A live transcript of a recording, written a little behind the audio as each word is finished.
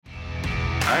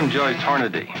I'm Joyce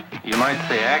Hornady. You might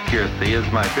say accuracy is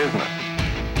my business.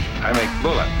 I make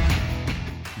bullets.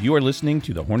 You are listening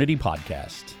to the Hornady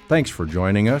Podcast. Thanks for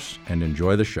joining us and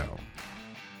enjoy the show.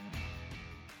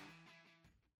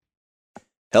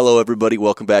 Hello, everybody.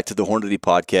 Welcome back to the Hornady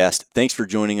Podcast. Thanks for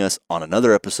joining us on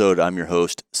another episode. I'm your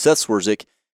host, Seth Swerzik,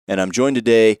 and I'm joined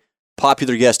today,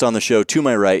 popular guest on the show, to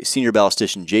my right, senior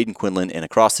ballistician Jayden Quinlan, and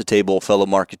across the table, fellow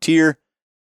marketeer,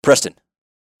 Preston.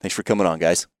 Thanks for coming on,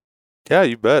 guys. Yeah,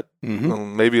 you bet.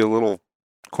 Maybe a little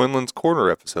Quinlan's Corner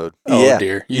episode. Oh, yeah.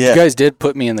 dear. You guys did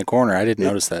put me in the corner. I didn't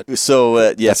notice that. So,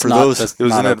 it was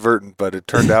inadvertent, but it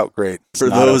turned out great. For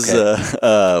those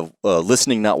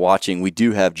listening, not watching, we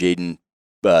do have Jayden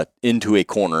into a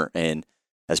corner, and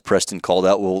as Preston called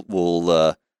out,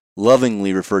 we'll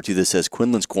lovingly refer to this as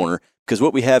Quinlan's Corner, because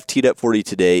what we have teed up for you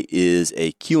today is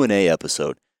a Q&A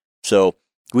episode. So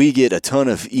we get a ton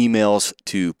of emails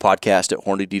to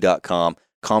podcast@hornady.com,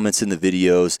 comments in the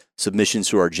videos, submissions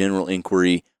to our general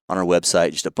inquiry on our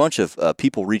website, just a bunch of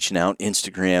people reaching out,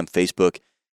 Instagram, Facebook,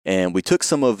 and we took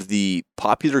some of the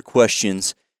popular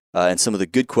questions and some of the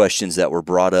good questions that were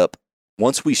brought up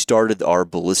once we started our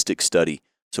ballistic study.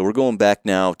 So we're going back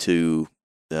now to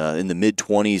in the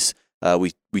mid-20s.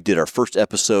 We did our first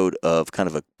episode of kind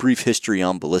of a brief history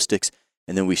on ballistics,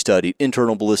 and then we studied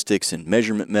internal ballistics and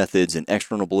measurement methods and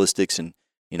external ballistics, and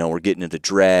we're getting into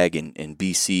drag and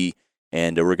BC,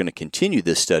 and we're going to continue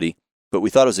this study. But we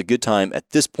thought it was a good time at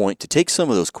this point to take some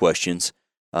of those questions,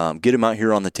 get them out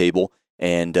here on the table,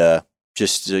 and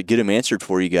just get them answered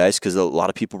for you guys, because a lot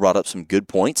of people brought up some good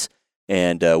points.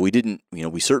 And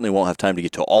we certainly won't have time to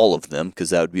get to all of them, because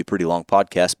that would be a pretty long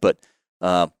podcast, but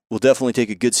we'll definitely take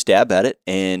a good stab at it.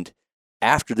 And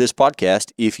after this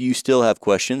podcast, if you still have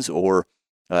questions or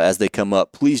as they come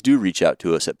up, please do reach out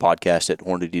to us at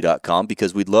podcast@hornady.com,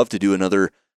 because we'd love to do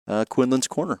another Quinlan's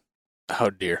Corner. Oh,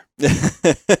 dear.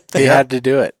 He had to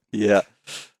do it. Yeah.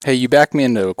 Hey, you back me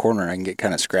into a corner, I can get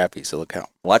kind of scrappy, so look out.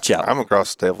 Watch out. I'm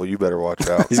across the table. You better watch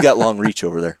out. He's got long reach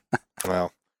over there.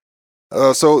 Wow.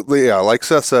 Like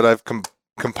Seth said, I've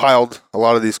compiled a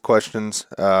lot of these questions,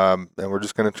 and we're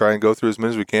just going to try and go through as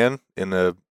many as we can in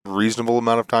a reasonable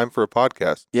amount of time for a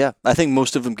podcast. Yeah, I think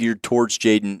most of them geared towards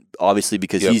Jayden, obviously,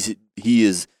 because he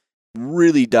is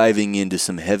really diving into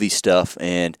some heavy stuff,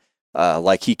 and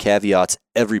like he caveats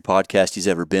every podcast he's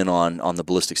ever been on the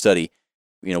ballistic study.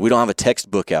 We don't have a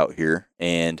textbook out here,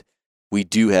 and we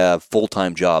do have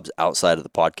full-time jobs outside of the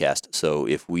podcast. So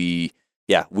if we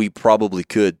probably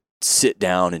could sit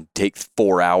down and take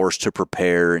 4 hours to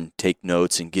prepare and take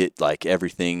notes and get like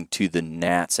everything to the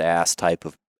gnat's ass type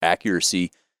of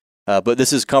accuracy. But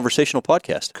this is a conversational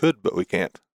podcast. Could, but we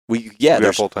can't. We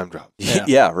have full-time jobs.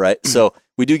 Yeah, right. So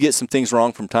we do get some things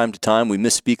wrong from time to time. We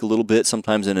misspeak a little bit.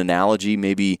 Sometimes an analogy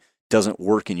maybe doesn't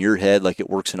work in your head like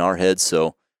it works in our heads.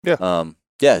 So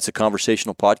it's a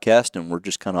conversational podcast, and we're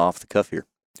just kind of off the cuff here.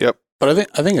 Yep. But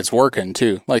I think it's working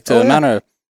too. Like the amount of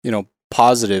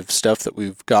positive stuff that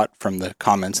we've got from the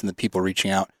comments and the people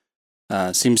reaching out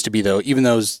seems to be, though, even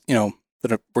those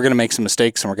that we're going to make some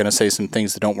mistakes and we're going to say some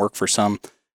things that don't work for some,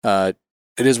 it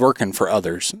is working for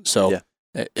others. So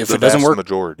if it doesn't work,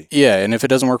 majority. And if it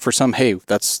doesn't work for some, hey,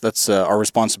 that's our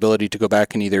responsibility to go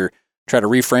back and either try to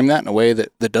reframe that in a way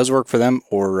that does work for them,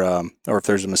 or if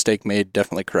there's a mistake made,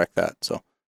 definitely correct that. So,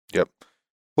 yep.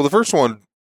 Well, the first one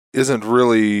isn't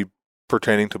really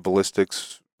pertaining to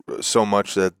ballistics so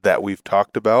much that we've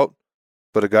talked about,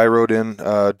 but a guy wrote in,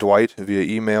 Dwight, via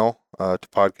email to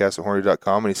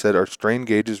podcast@hornady.com, and he said, "Are strain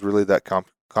gauges really that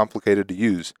complicated to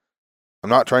use? I'm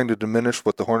not trying to diminish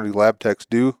what the Hornady lab techs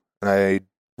do, and I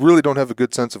really don't have a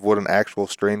good sense of what an actual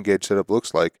strain gauge setup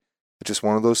looks like. It's just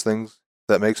one of those things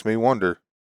that makes me wonder,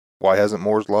 why hasn't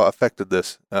Moore's Law affected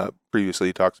this?" Previously,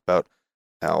 he talks about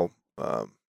how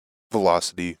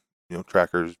velocity,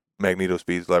 trackers, magneto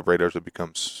speeds, lab radars have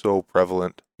become so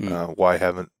prevalent. Why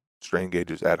haven't strain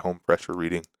gauges at home pressure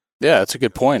reading? Yeah, that's a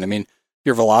good point. I mean,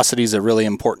 your velocity is a really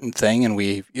important thing, and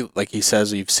like he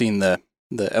says, we've seen the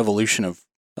evolution of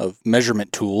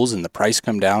measurement tools and the price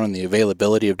come down and the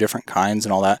availability of different kinds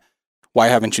and all that. Why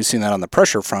haven't you seen that on the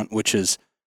pressure front, which is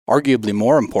arguably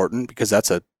more important because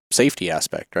that's a safety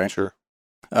aspect, right? Sure.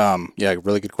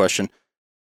 Really good question.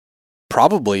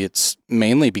 Probably it's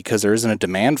mainly because there isn't a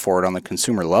demand for it on the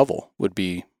consumer level, would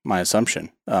be my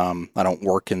assumption. I don't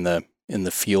work in the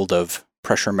field of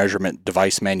pressure measurement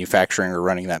device manufacturing or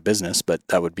running that business, but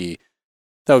that would be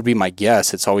my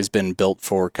guess. It's always been built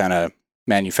for kind of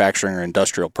manufacturing or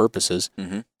industrial purposes.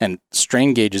 And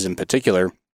strain gauges in particular,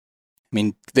 I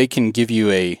mean, they can give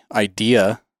you a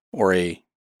idea or a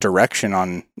direction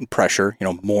on pressure,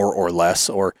 more or less,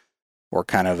 or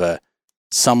kind of a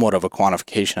somewhat of a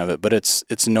quantification of it, but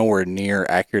it's nowhere near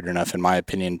accurate enough, in my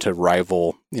opinion, to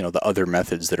rival, the other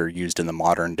methods that are used in the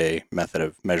modern day method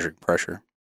of measuring pressure.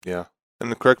 Yeah.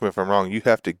 And correct me if I'm wrong, you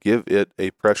have to give it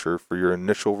a pressure for your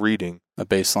initial reading. A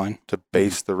baseline. To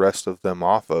base the rest of them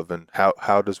off of. And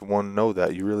how does one know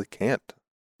that? You really can't.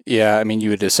 Yeah, I mean, you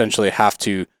would essentially have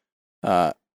to,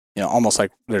 almost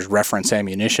like there's reference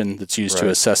ammunition that's used to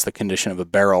assess the condition of a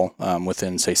barrel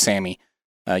within, say, SAMI.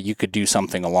 You could do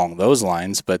something along those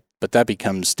lines, but that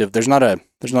becomes there's not a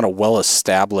well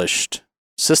established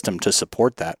system to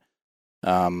support that.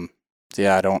 I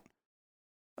don't.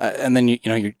 And then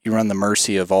you run the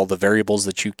mercy of all the variables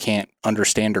that you can't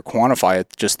understand or quantify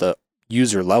at just the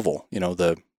user level.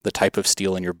 The type of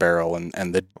steel in your barrel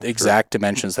and the exact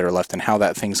dimensions that are left and how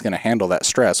that thing's going to handle that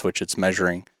stress, which it's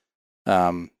measuring.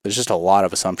 There's just a lot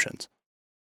of assumptions.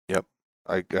 Yep,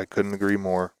 I couldn't agree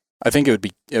more. I think it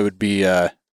would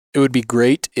be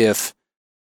great if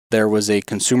there was a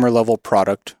consumer level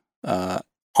product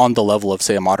on the level of,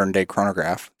 say, a modern day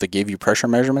chronograph that gave you pressure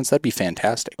measurements. That'd be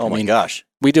fantastic. Oh my gosh,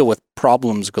 we deal with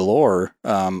problems galore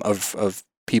of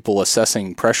people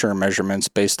assessing pressure measurements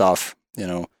based off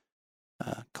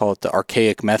call it the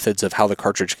archaic methods of how the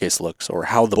cartridge case looks or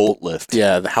how the bolt lift,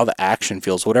 how the action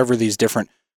feels, whatever these different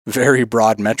very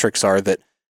broad metrics are that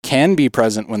can be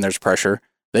present when there's pressure.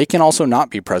 They can also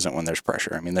not be present when there's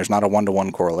pressure. I mean, there's not a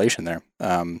one-to-one correlation there.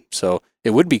 So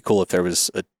it would be cool if there was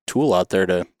a tool out there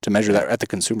to measure that at the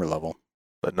consumer level.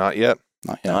 But not yet.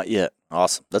 Not yet.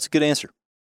 Awesome. That's a good answer.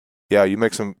 Yeah, you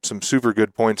make some super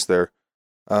good points there.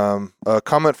 A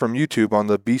comment from YouTube on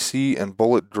the BC and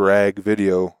bullet drag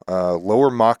video. Lower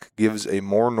Mach gives a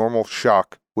more normal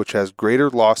shock, which has greater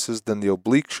losses than the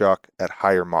oblique shock at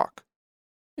higher Mach.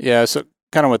 Yeah, so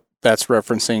kind of what that's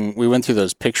referencing, we went through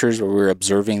those pictures where we were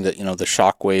observing that, the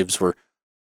shock waves were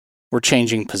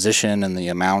changing position and the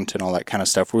amount and all that kind of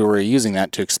stuff. We were using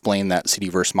that to explain that CD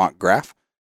versus Mach graph.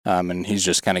 And he's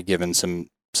just kind of given some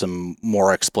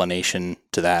more explanation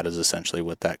to that is essentially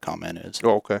what that comment is.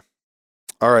 Oh, okay.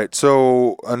 All right.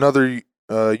 So another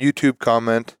YouTube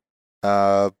comment,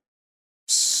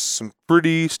 some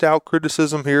pretty stout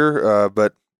criticism here,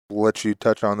 but we'll let you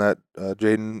touch on that.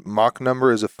 Jayden, Mach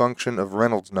number is a function of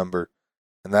Reynolds number,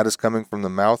 and that is coming from the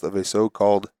mouth of a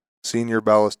so-called senior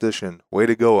ballistician. Way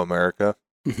to go, America.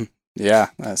 Yeah,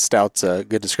 stout's a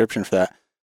good description for that.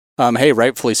 Hey,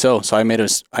 rightfully so. So I made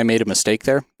a mistake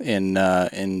there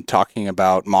in talking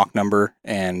about Mach number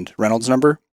and Reynolds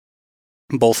number.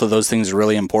 Both of those things are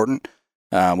really important.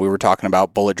 We were talking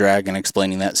about bullet drag and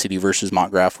explaining that CD versus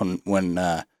Mach graph when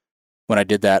I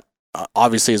did that.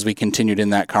 Obviously, as we continued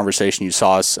in that conversation, you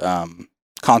saw us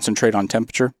concentrate on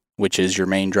temperature, which is your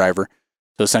main driver.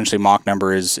 So essentially, Mach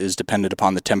number is dependent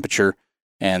upon the temperature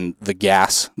and the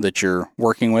gas that you're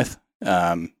working with.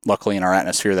 Luckily, in our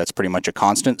atmosphere, that's pretty much a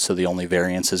constant. So the only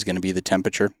variance is going to be the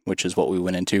temperature, which is what we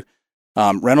went into.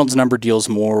 Reynolds number deals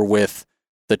more with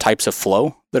the types of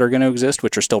flow that are going to exist,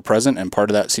 which are still present and part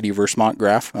of that CD versus Mach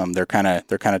graph. They're kind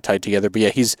of tied together. But yeah,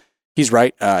 he's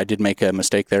right. I did make a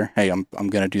mistake there. Hey, I'm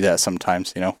going to do that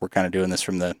sometimes. We're kind of doing this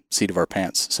from the seat of our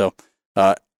pants. So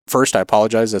first, I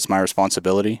apologize. That's my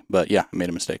responsibility. But yeah, I made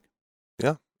a mistake.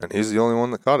 Yeah, and he's the only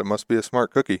one that caught it. Must be a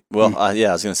smart cookie. Well, I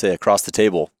was going to say across the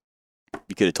table,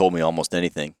 you could have told me almost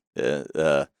anything.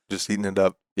 Just eating it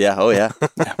up. Yeah. Oh yeah.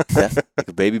 Yeah. Like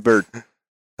a baby bird.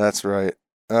 That's right.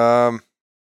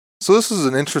 So this is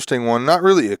an interesting one. Not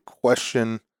really a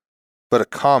question, but a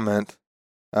comment.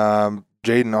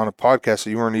 Jayden, on a podcast that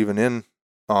you weren't even in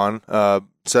on.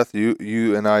 Seth,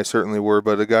 you and I certainly were,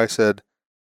 but a guy said,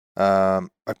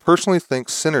 I personally think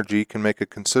synergy can make a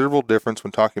considerable difference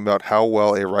when talking about how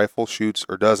well a rifle shoots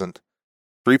or doesn't.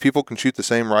 3 people can shoot the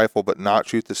same rifle but not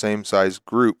shoot the same size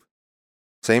group.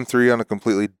 Same 3 on a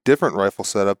completely different rifle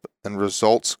setup, and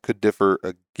results could differ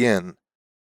again.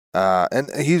 And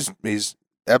he's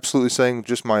absolutely saying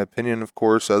just my opinion, of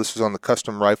course. This is on the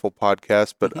Custom Rifle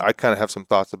podcast, but I kind of have some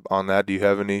thoughts on that. Do you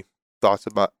have any thoughts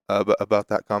about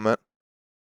that comment?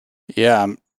 Yeah,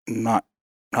 I'm not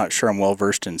sure I'm well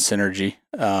versed in synergy,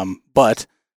 but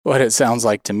what it sounds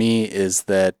like to me is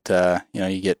that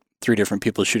you get 3 different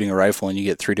people shooting a rifle and you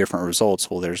get 3 different results.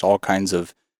 Well, there's all kinds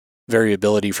of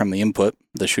variability from the input,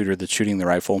 the shooter that's shooting the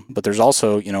rifle, but there's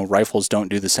also rifles don't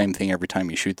do the same thing every time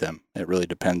you shoot them. It really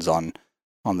depends on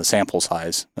the sample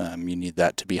size. You need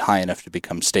that to be high enough to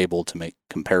become stable to make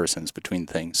comparisons between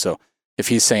things. So if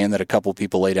he's saying that a couple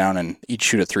people lay down and each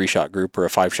shoot a 3-shot group or a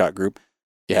 5-shot group,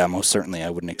 yeah, most certainly I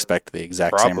wouldn't expect the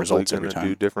exact same results every time.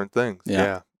 Do different things.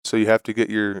 Yeah. So you have to get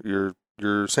your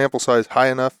sample size high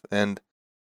enough, and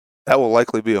that will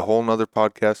likely be a whole nother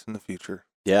podcast in the future.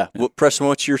 Yeah. Well, Preston,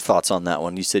 what's your thoughts on that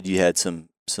one? You said you had some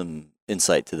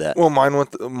insight to that. Well, mine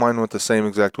went the same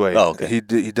exact way. Oh, okay.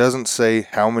 He doesn't say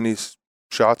how many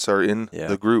shots are in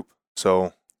the group,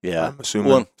 so yeah, I'm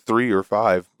assuming 3 or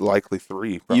 5, likely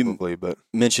 3 probably. But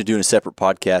mentioned doing a separate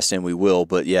podcast, and we will.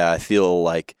 But yeah, I feel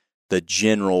like the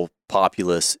general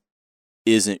populace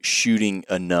isn't shooting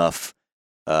enough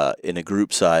in a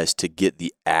group size to get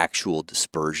the actual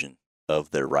dispersion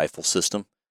of their rifle system,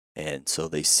 and so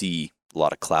they see a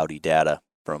lot of cloudy data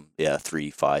from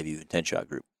 3, 5, even 10-shot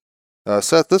group.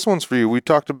 Seth, this one's for you. We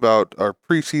talked about our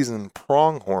preseason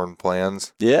pronghorn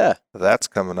plans. Yeah. That's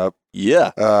coming up.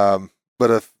 Yeah. But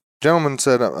a gentleman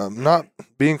said, not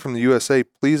being from the USA,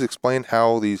 please explain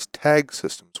how these tag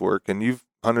systems work. And you've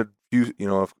hunted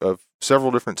of several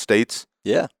different states.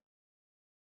 Yeah.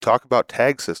 Talk about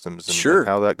tag systems and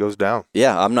how that goes down.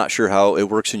 Yeah, I'm not sure how it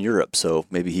works in Europe, so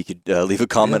maybe he could leave a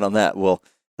comment on that. Well,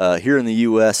 here in the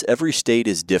U.S., every state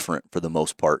is different for the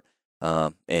most part.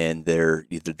 And they're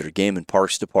either their Game and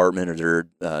Parks Department or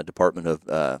their Department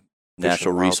of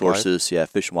Natural Resources,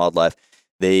 Fish and Wildlife,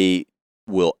 they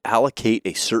will allocate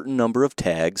a certain number of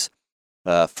tags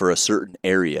for a certain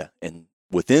area. And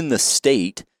within the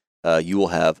state, you will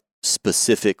have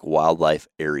specific wildlife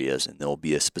areas, and there will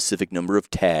be a specific number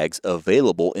of tags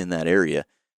available in that area.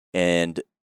 And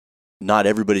not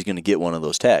everybody's going to get one of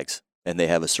those tags. And they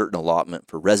have a certain allotment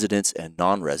for residents and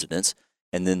non-residents.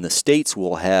 And then the states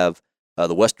will have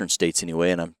the western states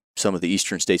anyway, and some of the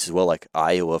eastern states as well, like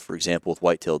Iowa, for example, with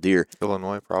whitetail deer.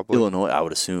 Illinois, probably. Illinois, I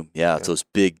would assume. Yeah, it's those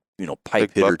big,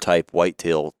 pipe hitter type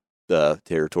whitetail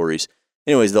territories.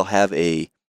 Anyways, they'll have a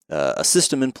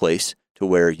system in place to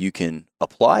where you can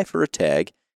apply for a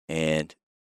tag, and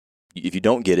if you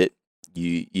don't get it,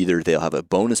 they'll have a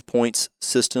bonus points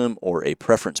system or a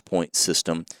preference point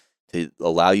system to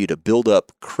allow you to build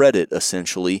up credit,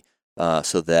 essentially,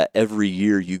 so that every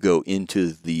year you go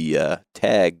into the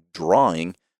tag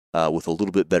drawing with a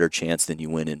little bit better chance than you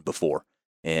went in before.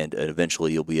 And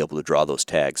eventually you'll be able to draw those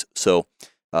tags. So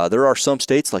there are some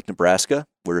states like Nebraska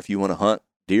where if you want to hunt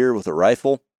deer with a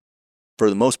rifle, for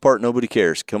the most part, nobody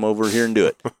cares. Come over here and do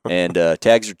it. And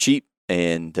tags are cheap,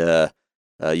 and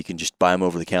you can just buy them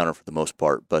over the counter for the most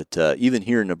part. But even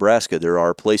here in Nebraska, there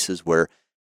are places where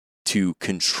to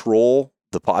control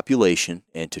the population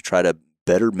and to try to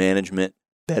better manage it,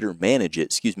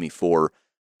 for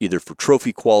either for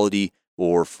trophy quality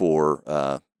or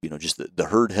for just the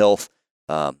herd health,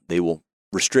 they will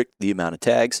restrict the amount of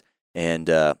tags, and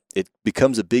it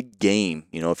becomes a big game.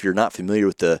 If you're not familiar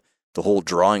with the whole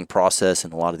drawing process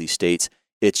in a lot of these states,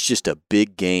 it's just a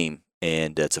big game,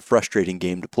 and it's a frustrating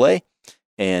game to play.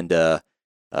 And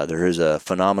there is a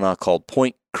phenomena called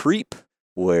point creep,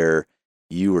 where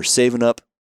you are saving up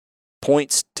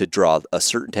points to draw a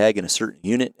certain tag in a certain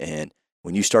unit, and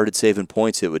when you started saving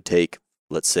points, it would take,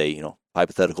 let's say,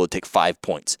 hypothetical, it'd take 5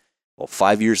 points. Well,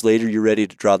 5 years later, you're ready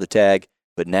to draw the tag,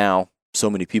 but now so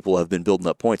many people have been building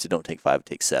up points, it don't take 5, it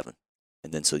takes 7.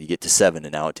 And then so you get to 7,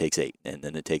 and now it takes 8, and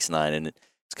then it takes 9, and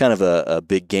it's kind of a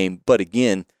big game. But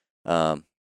again,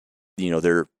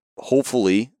 they're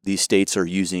hopefully these states are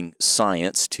using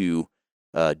science to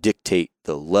dictate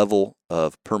the level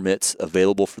of permits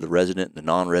available for the resident and the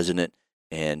non-resident,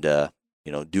 and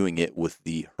doing it with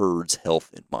the herd's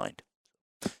health in mind.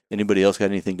 Anybody else got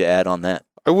anything to add on that?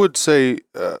 I would say,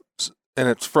 and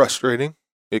it's frustrating.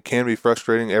 It can be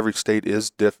frustrating. Every state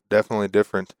is definitely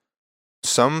different.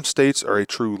 Some states are a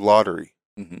true lottery,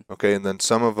 okay, and then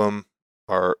some of them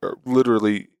are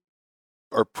literally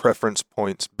preference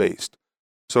points based.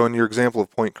 So in your example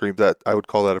of point creep, that I would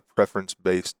call that a preference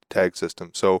based tag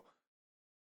system. So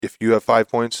if you have 5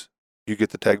 points, you get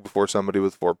the tag before somebody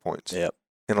with 4 points. Yep.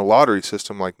 In a lottery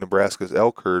system like Nebraska's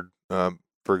elk herd,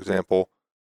 for example,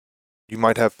 you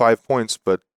might have 5 points,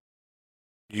 but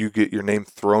you get your name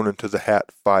thrown into the hat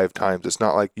 5 times. It's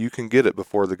not like you can get it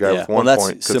before the guy with 1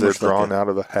 point because they're drawn out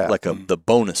of a hat. Like the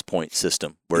bonus point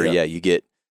system where, you get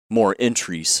more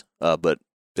entries, but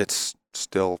it's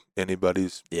still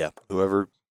anybody's, whoever.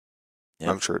 Yeah.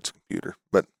 I'm sure it's a computer,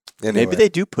 but anyway. Maybe they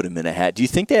do put him in a hat. Do you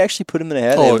think they actually put him in a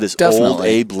hat? Oh, they have this definitely. old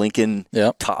Abe Lincoln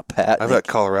top hat. I bet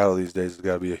Colorado these days has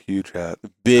got to be a huge hat.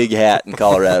 Big hat in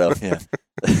Colorado, yeah.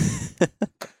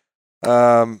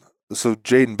 So,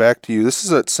 Jayden, back to you. This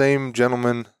is that same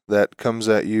gentleman that comes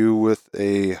at you with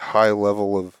a high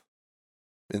level of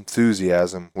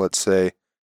enthusiasm, let's say.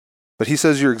 But he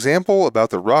says your example about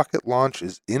the rocket launch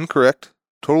is incorrect,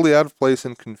 totally out of place,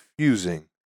 and confusing.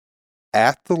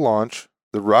 At the launch,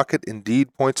 the rocket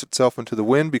indeed points itself into the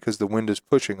wind because the wind is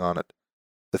pushing on it.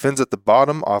 The fins at the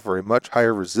bottom offer a much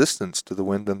higher resistance to the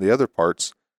wind than the other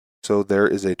parts, so there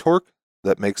is a torque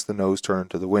that makes the nose turn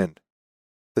to the wind.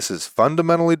 This is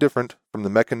fundamentally different from the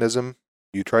mechanism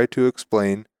you try to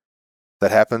explain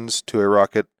that happens to a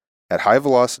rocket at high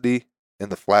velocity in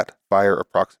the flat fire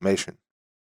approximation.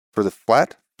 For the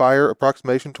flat fire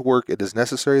approximation to work, it is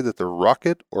necessary that the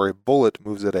rocket or a bullet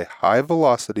moves at a high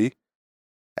velocity,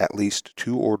 at least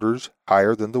 2 orders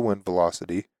higher than the wind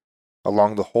velocity,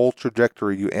 along the whole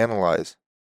trajectory you analyze.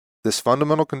 This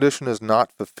fundamental condition is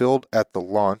not fulfilled at the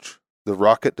launch. The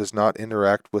rocket does not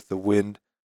interact with the wind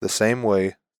the same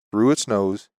way through its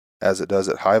nose as it does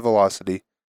at high velocity,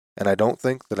 and I don't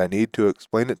think that I need to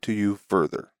explain it to you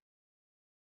further.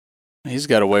 He's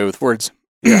got away with words.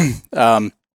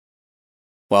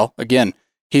 Well, again,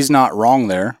 he's not wrong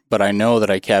there, but I know that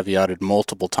I caveated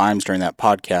multiple times during that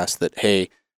podcast that, hey,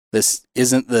 this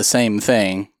isn't the same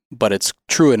thing, but it's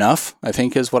true enough, I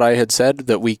think is what I had said,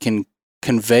 that we can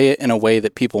convey it in a way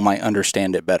that people might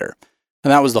understand it better.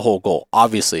 And that was the whole goal.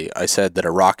 Obviously, I said that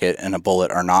a rocket and a bullet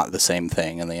are not the same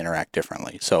thing and they interact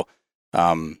differently. So,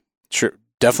 sure,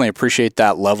 definitely appreciate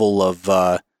that level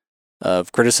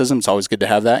of criticism. It's always good to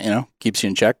have that, keeps you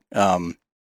in check.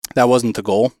 That wasn't the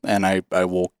goal, and I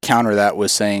will counter that with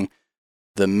saying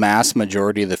the mass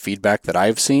majority of the feedback that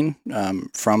I've seen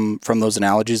from those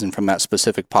analogies and from that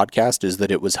specific podcast is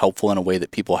that it was helpful in a way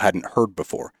that people hadn't heard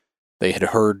before. They had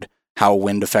heard how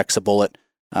wind affects a bullet,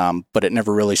 but it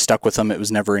never really stuck with them. It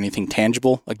was never anything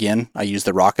tangible. Again, I use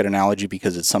the rocket analogy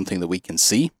because it's something that we can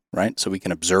see, right? So we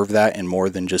can observe that in more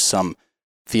than just some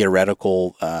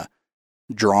theoretical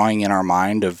drawing in our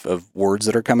mind of words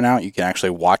that are coming out. You can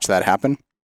actually watch that happen.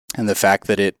 And the fact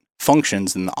that it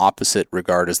functions in the opposite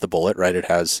regard as the bullet, right?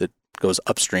 It goes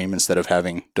upstream instead of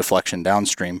having deflection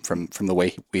downstream from the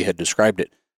way we had described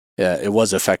it. It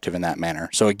was effective in that manner.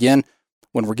 So again,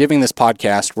 when we're giving this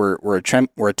podcast,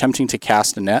 we're attempting to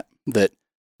cast a net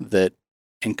that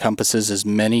encompasses as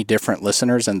many different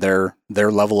listeners and their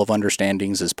level of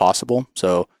understandings as possible.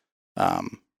 So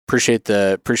appreciate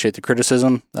the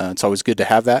criticism. It's always good to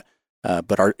have that.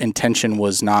 But our intention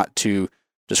was not to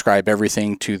describe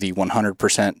everything to the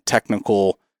 100%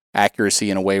 technical accuracy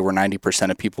in a way where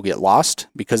 90% of people get lost,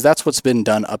 because that's what's been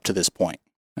done up to this point.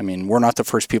 I mean, we're not the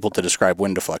first people to describe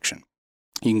wind deflection.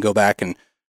 You can go back and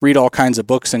read all kinds of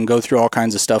books and go through all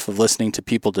kinds of stuff of listening to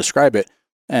people describe it.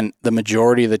 And the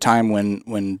majority of the time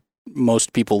when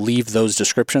most people leave those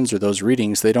descriptions or those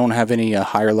readings, they don't have any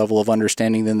higher level of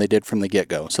understanding than they did from the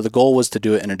get-go. So the goal was to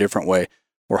do it in a different way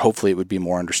where hopefully it would be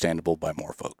more understandable by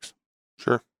more folks.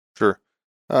 Sure.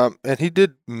 And he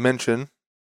did mention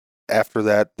after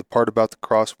that the part about the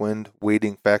crosswind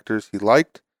weighting factors he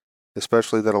liked,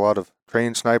 especially that a lot of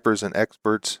trained snipers and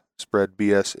experts spread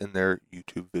BS in their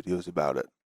YouTube videos about it.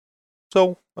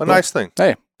 So, nice thing.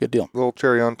 Hey, good deal. A little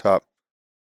cherry on top.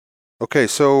 Okay,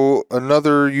 so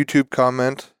another YouTube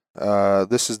comment.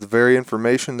 This is the very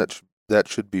information that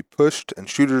should be pushed and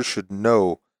shooters should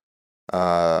know.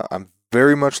 I'm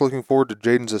very much looking forward to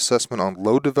Jayden's assessment on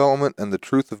load development and the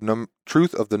truth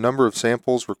of the number of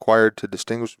samples required to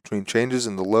distinguish between changes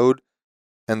in the load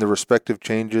and the respective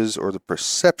changes or the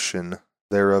perception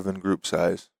thereof in group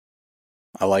size.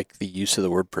 I like the use of the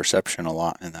word perception a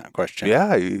lot in that question.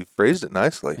 Yeah, you phrased it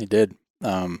nicely. He did,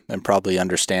 and probably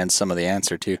understands some of the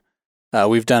answer too.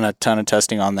 We've done a ton of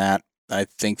testing on that. I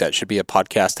think that should be a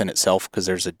podcast in itself because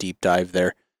there's a deep dive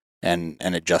there, and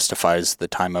it justifies the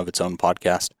time of its own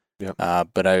podcast. Yep.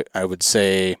 But I would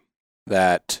say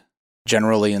that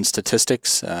generally in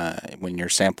statistics, when your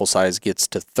sample size gets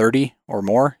to 30 or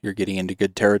more, you're getting into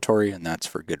good territory, and that's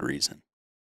for good reason.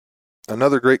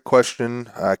 Another great question.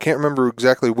 I can't remember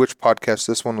exactly which podcast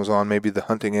this one was on, maybe the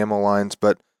hunting ammo lines,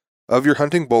 but of your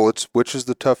hunting bullets, which is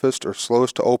the toughest or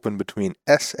slowest to open between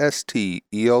SST,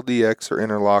 ELDX, or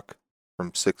interlock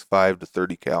from 6.5 to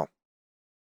 30 cal?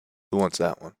 Who wants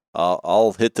that one?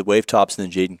 I'll hit the wave tops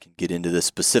and then Jayden can get into the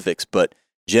specifics, but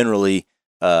generally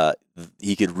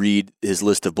he could read his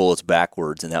list of bullets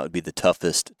backwards, and that would be the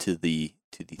toughest to the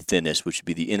thinnest, which would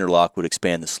be the interlock would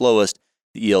expand the slowest,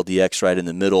 the ELDX right in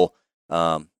the middle,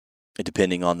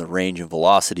 depending on the range and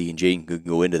velocity, and Jayden could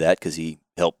go into that because he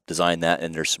helped design that,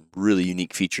 and there's some really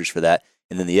unique features for that.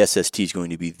 And then the SST is going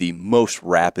to be the most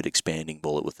rapid expanding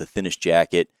bullet with the thinnest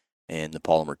jacket and the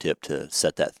polymer tip to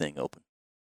set that thing open.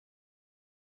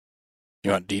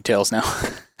 You want details now?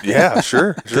 Yeah,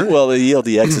 sure. Well, the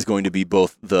ELDX is going to be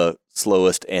both the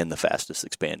slowest and the fastest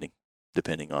expanding,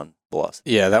 depending on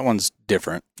velocity. Yeah, that one's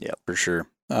different. Yeah, for sure.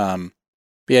 But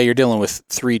yeah, you're dealing with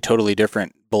 3 totally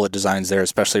different bullet designs there,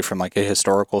 especially from like a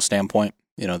historical standpoint.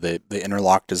 You know, the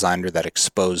interlock design or that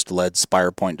exposed lead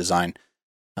spire point design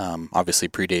obviously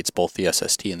predates both the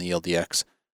SST and the ELDX.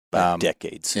 By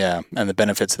decades. Yeah, and the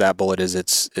benefits of that bullet is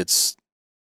it's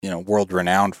world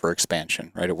renowned for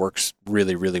expansion, right? It works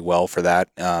really, really well for that.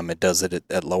 It does it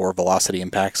at lower velocity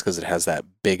impacts because it has that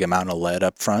big amount of lead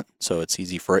up front, so it's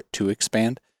easy for it to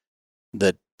expand.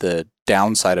 The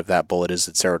downside of that bullet is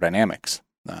its aerodynamics.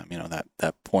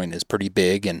 That point is pretty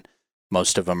big, and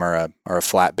most of them are a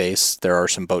flat base. There are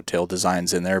some boat tail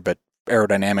designs in there, but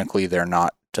aerodynamically they're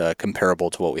not comparable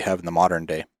to what we have in the modern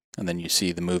day. And then you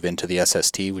see the move into the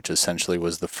SST, which essentially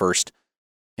was the first,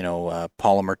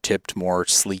 polymer tipped, more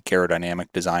sleek aerodynamic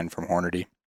design from Hornady.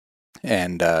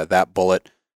 And that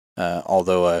bullet,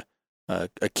 although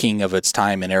a king of its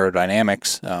time in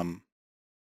aerodynamics,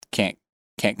 can't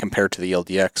compare to the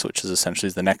LDX, which is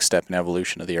essentially the next step in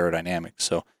evolution of the aerodynamics.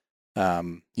 So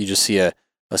you just see a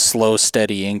slow,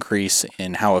 steady increase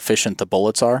in how efficient the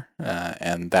bullets are,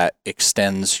 and that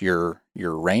extends your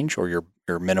range or your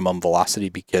minimum velocity,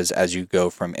 because as you go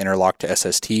from interlock to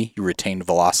SST, you retain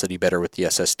velocity better with the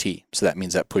SST. So that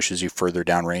means that pushes you further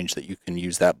down range that you can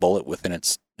use that bullet within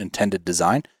its intended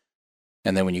design.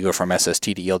 And then when you go from SST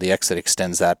to ELDX, it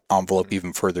extends that envelope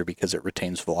even further because it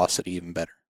retains velocity even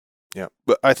better. Yeah,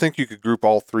 but I think you could group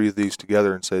all three of these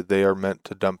together and say they are meant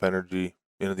to dump energy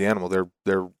into the animal. They're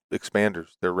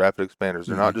expanders. They're rapid expanders.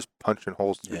 They're not just punching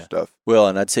holes through stuff. Well,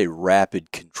 and I'd say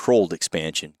rapid controlled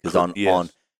expansion, because on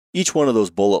each one of those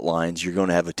bullet lines, you're going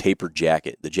to have a tapered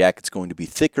jacket. The jacket's going to be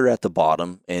thicker at the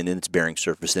bottom and in its bearing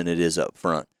surface than it is up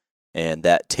front. And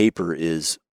that taper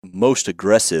is most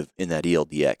aggressive in that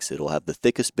ELDX. It'll have the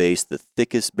thickest base, the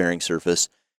thickest bearing surface,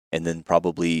 and then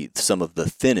probably some of the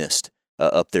thinnest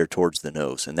up there towards the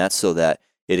nose. And that's so that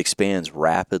it expands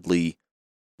rapidly,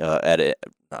 it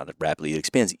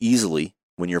expands easily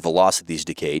when your velocity is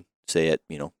decayed, say at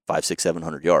 500, 600,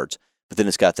 700 yards. But then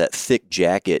it's got that thick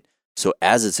jacket, so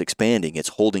as it's expanding, it's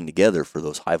holding together for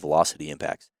those high velocity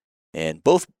impacts. And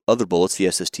both other bullets, the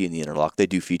SST and the interlock, they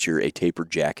do feature a tapered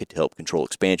jacket to help control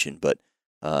expansion, but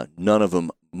none of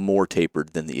them more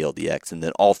tapered than the LDX. And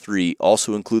then all three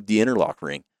also include the interlock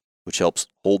ring, which helps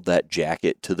hold that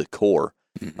jacket to the core.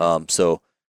 Mm-hmm. So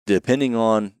depending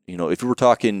on, if we're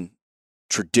talking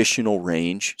traditional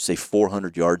range, say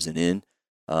 400 yards and in,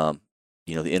 the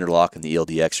interlock and the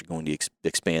LDX are going to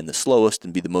expand the slowest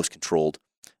and be the most controlled,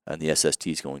 and the SST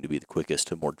is going to be the quickest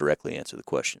to more directly answer the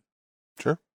question.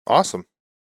 Sure. Awesome.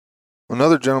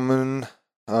 Another gentleman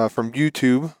from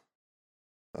YouTube,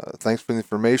 thanks for the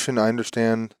information. I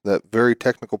understand that very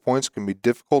technical points can be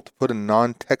difficult to put in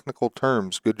non-technical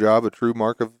terms. Good job, a true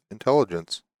mark of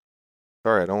intelligence.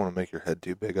 Sorry, I don't want to make your head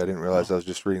too big. I didn't realize I was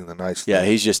just reading the nice thing. Yeah,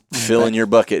 he's just filling your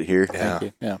bucket here.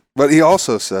 Yeah. But he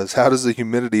also says, how does the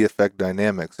humidity affect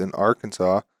dynamics? In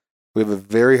Arkansas, we have a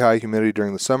very high humidity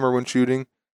during the summer when shooting.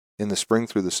 In the spring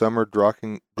through the summer,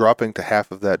 dropping to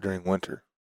half of that during winter.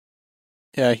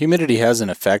 Yeah, humidity has an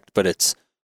effect, but it's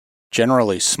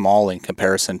generally small in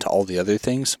comparison to all the other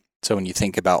things. So when you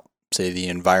think about, say, the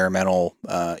environmental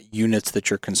units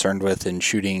that you're concerned with in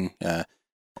shooting,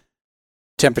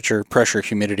 temperature, pressure,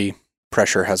 humidity.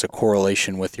 Pressure has a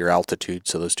correlation with your altitude,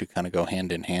 so those two kind of go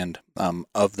hand in hand.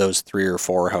 Of those three or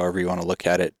four, however you want to look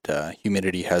at it,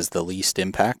 humidity has the least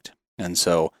impact, and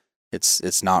so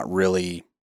it's not really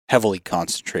heavily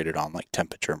concentrated on like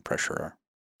temperature and pressure are.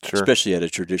 Sure. Especially at a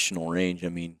traditional range.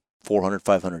 400,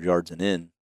 500 yards and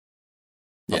in.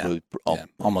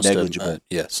 Almost negligible.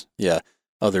 Yes. Yeah.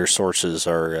 Other sources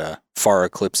are far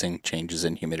eclipsing changes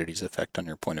in humidity's effect on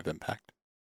your point of impact.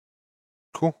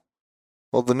 Cool.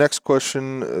 Well, the next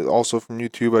question, also from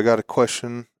YouTube, I got a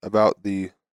question about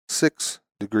the 6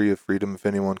 degree of freedom, if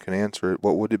anyone can answer it.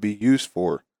 What would it be used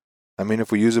for?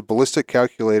 If we use a ballistic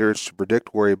calculator, it's to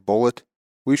predict where a bullet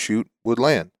we shoot would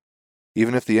land.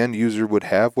 Even if the end user would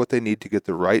have what they need to get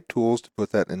the right tools to put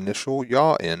that initial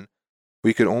yaw in,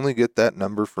 we could only get that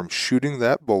number from shooting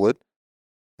that bullet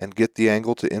and get the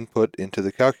angle to input into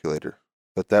the calculator.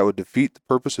 But that would defeat the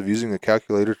purpose of using a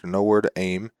calculator to know where to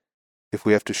aim if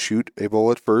we have to shoot a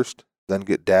bullet first, then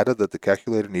get data that the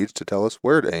calculator needs to tell us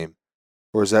where to aim.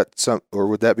 Or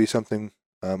would that be something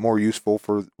more useful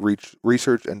for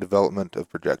research and development of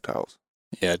projectiles?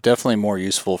 Yeah, definitely more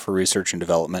useful for research and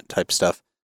development type stuff.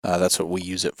 That's what we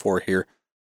use it for here.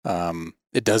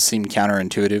 It does seem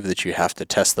counterintuitive that you have to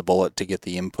test the bullet to get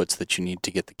the inputs that you need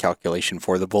to get the calculation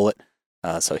for the bullet.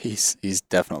 So he's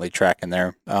definitely tracking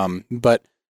there. But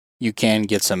you can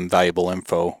get some valuable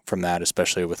info from that,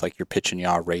 especially with like your pitch and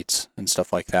yaw rates and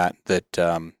stuff like that.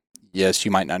 That yes,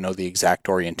 you might not know the exact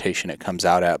orientation it comes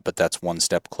out at, but that's one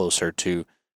step closer to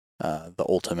the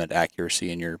ultimate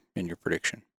accuracy in your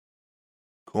prediction.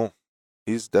 Cool.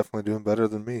 He's definitely doing better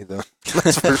than me, though.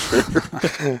 That's for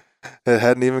sure. It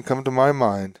hadn't even come to my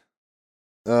mind.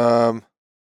 So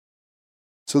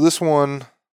this one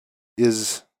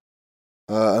is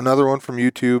Another one from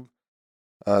YouTube.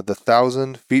 The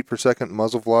 1,000 feet per second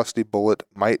muzzle velocity bullet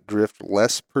might drift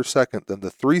less per second than the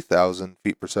 3,000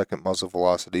 feet per second muzzle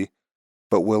velocity,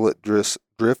 but will it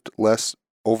drift less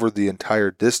over the entire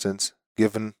distance,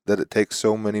 given that it takes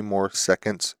so many more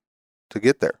seconds to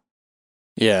get there?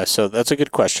 Yeah, so that's a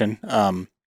good question.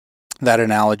 That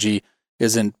analogy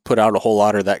isn't put out a whole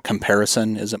lot, or that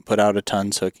comparison isn't put out a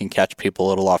ton, so it can catch people a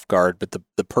little off guard. But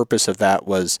the purpose of that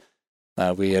was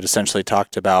we had essentially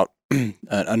talked about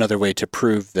another way to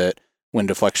prove that wind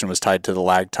deflection was tied to the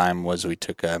lag time was we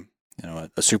took a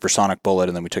supersonic bullet,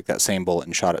 and then we took that same bullet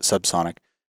and shot it subsonic,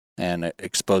 and it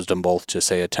exposed them both to,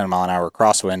 say, a 10-mile-an-hour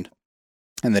crosswind.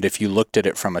 And that if you looked at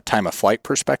it from a time of flight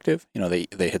perspective, they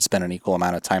had spent an equal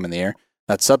amount of time in the air.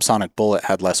 That subsonic bullet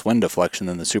had less wind deflection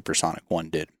than the supersonic one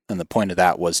did. And the point of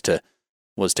that was to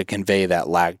convey that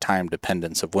lag time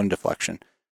dependence of wind deflection.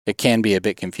 It can be a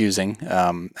bit confusing,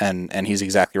 and he's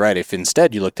exactly right. If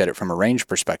instead you looked at it from a range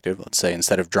perspective, let's say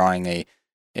instead of drawing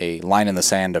a line in the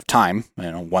sand of time,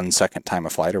 1 second time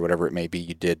of flight or whatever it may be,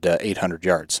 you did 800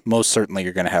 yards. Most certainly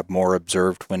you're going to have more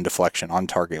observed wind deflection on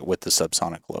target with the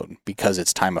subsonic load because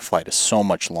its time of flight is so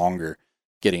much longer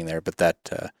getting there. But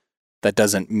that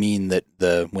doesn't mean that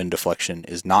the wind deflection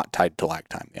is not tied to lag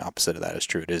time. The opposite of that is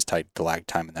true. It is tied to lag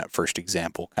time, and that first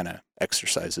example kind of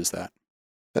exercises that.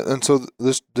 And so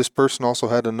this person also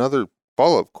had another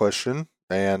follow-up question,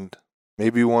 and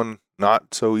maybe one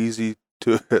not so easy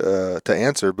to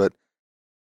answer, but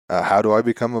how do I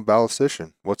become a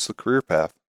ballistician? What's the career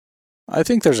path? I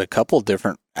think there's a couple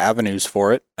different avenues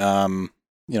for it.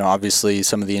 Obviously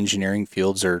some of the engineering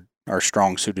fields are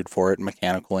strong suited for it,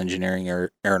 mechanical engineering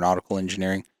or aeronautical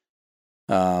engineering.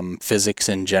 Physics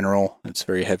in general, it's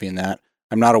very heavy in that.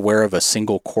 I'm not aware of a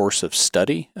single course of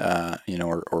study,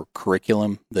 or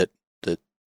curriculum that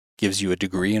gives you a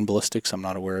degree in ballistics. I'm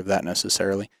not aware of that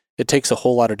necessarily. It takes a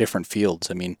whole lot of different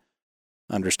fields. I mean,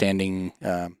 understanding,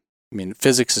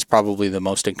 physics is probably the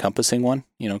most encompassing one,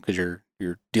 because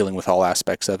you're dealing with all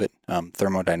aspects of it.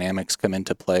 Thermodynamics come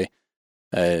into play.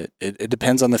 It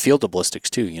depends on the field of ballistics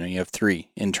too. You have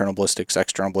 3: internal ballistics,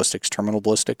 external ballistics, terminal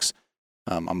ballistics.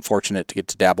 I'm fortunate to get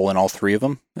to dabble in all 3 of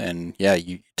them, and yeah,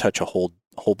 you touch a whole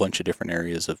bunch of different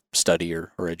areas of study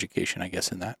or education, I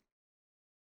guess, in that.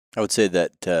 I would say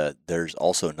that there's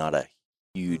also not a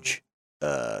huge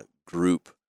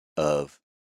group of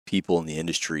people in the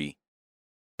industry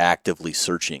actively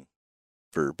searching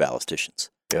for ballisticians.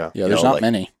 Yeah, there's not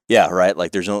many. Yeah, right.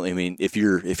 Like there's only. I mean, if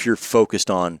you're focused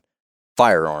on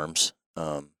firearms,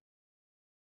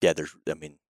 there's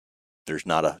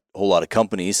not a whole lot of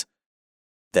companies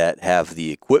that have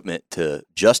the equipment to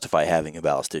justify having a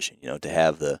ballistician. To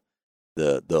have the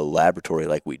laboratory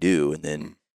like we do, and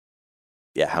then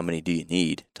how many do you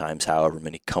need times however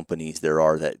many companies there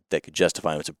are that could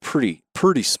justify them. It's a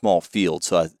pretty small field,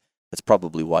 so that's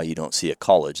probably why you don't see a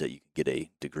college that you can get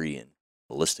a degree in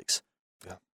ballistics.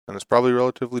 Yeah, and it's probably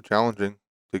relatively challenging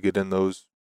to get in those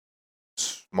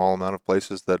small amount of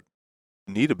places that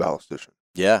need a ballistician.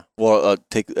 Yeah, well,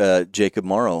 take Jacob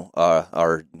Morrow,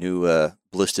 our new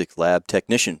ballistic lab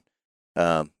technician.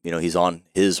 He's on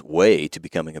his way to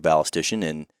becoming a ballistician,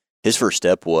 and his first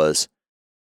step was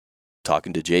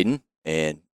talking to Jayden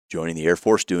and joining the Air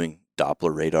Force, doing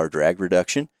Doppler radar drag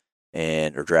reduction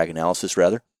or drag analysis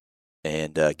rather,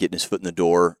 and getting his foot in the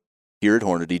door here at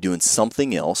Hornady, doing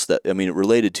something else that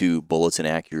related to bullets and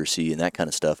accuracy and that kind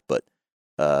of stuff, but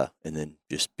and then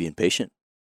just being patient.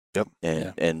 Yep.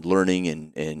 And learning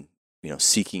and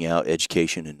seeking out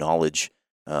education and knowledge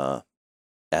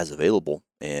as available,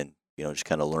 and just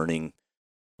kind of learning,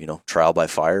 trial by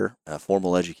fire.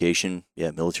 Formal education,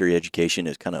 military education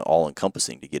is kind of all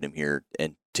encompassing to get him here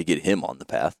and to get him on the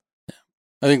path. Yeah.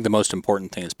 I think the most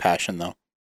important thing is passion, though.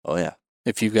 Oh yeah.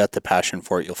 If you've got the passion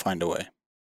for it, you'll find a way.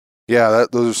 Yeah,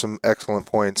 those are some excellent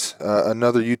points.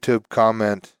 Another YouTube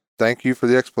comment. Thank you for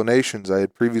the explanations. I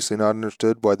had previously not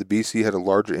understood why the BC had a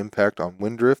larger impact on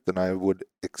wind drift than I would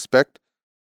expect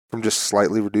from just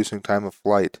slightly reducing time of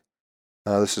flight.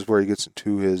 This is where he gets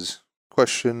into his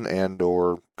question and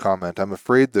or comment. I'm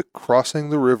afraid the crossing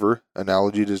the river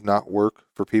analogy does not work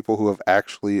for people who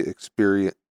actually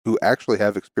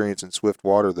have experience in swift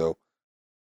water, though.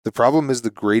 The problem is the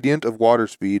gradient of water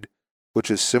speed, which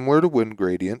is similar to wind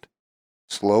gradient.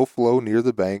 Slow flow near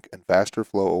the bank and faster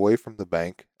flow away from the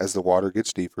bank as the water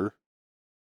gets deeper.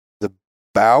 The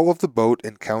bow of the boat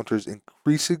encounters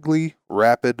increasingly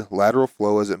rapid lateral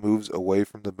flow as it moves away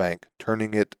from the bank,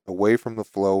 turning it away from the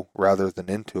flow rather than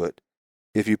into it.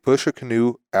 If you push a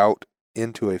canoe out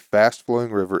into a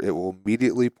fast-flowing river, it will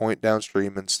immediately point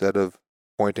downstream instead of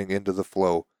pointing into the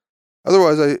flow.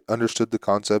 Otherwise, I understood the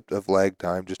concept of lag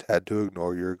time, just had to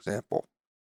ignore your example.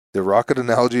 The rocket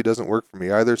analogy doesn't work for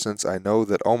me either, since I know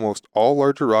that almost all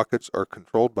larger rockets are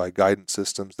controlled by guidance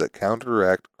systems that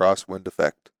counteract crosswind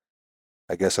effect.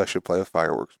 I guess I should play with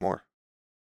fireworks more.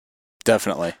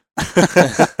 Definitely.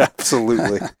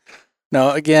 Absolutely.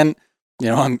 No, again,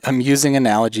 I'm using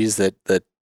analogies that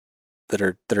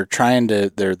are trying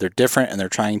to they're different, and they're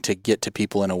trying to get to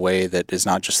people in a way that is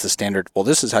not just the standard. Well,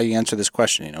 this is how you answer this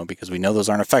question, because we know those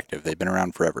aren't effective. They've been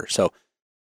around forever. So,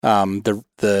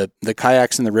 the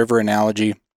kayaks in the river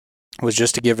analogy was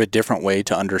just to give a different way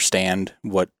to understand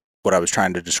what I was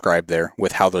trying to describe there,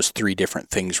 with how those three different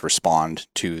things respond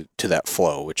to that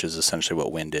flow, which is essentially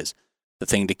what wind is. The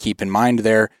thing to keep in mind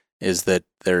there is that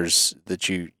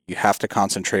you have to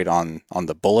concentrate on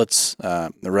the bullets,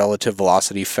 the relative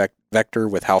velocity vector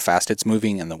with how fast it's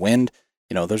moving, and the wind.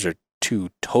 Those are two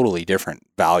totally different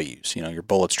values. Your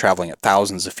bullet's traveling at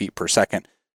thousands of feet per second,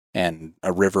 and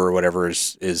a river or whatever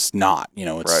is not.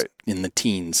 It's right in the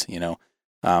teens.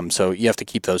 So you have to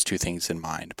keep those two things in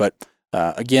mind. But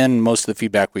again, most of the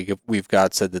feedback we've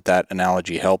got said that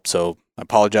analogy helped. So I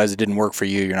apologize it didn't work for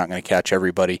you. You're not going to catch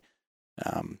everybody.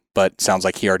 But sounds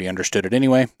like he already understood it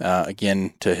anyway.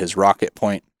 Again, to his rocket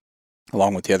point,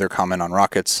 along with the other comment on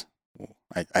rockets,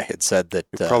 I had said that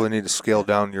you probably need to scale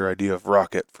down your idea of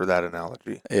rocket for that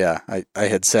analogy. Yeah, I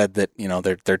had said that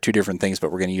they're two different things,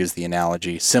 but we're going to use the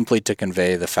analogy simply to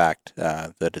convey the fact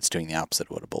that it's doing the opposite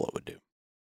of what a bullet would do.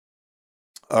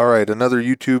 All right, another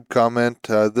YouTube comment.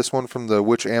 This one from the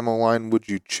which ammo line would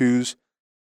you choose?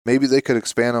 Maybe they could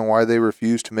expand on why they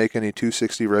refuse to make any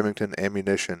 260 Remington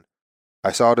ammunition.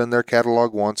 I saw it in their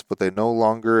catalog once, but they no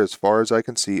longer, as far as I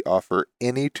can see, offer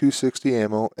any 260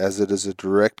 ammo, as it is a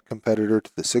direct competitor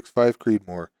to the 6.5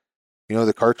 Creedmoor.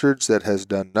 The cartridge that has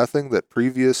done nothing that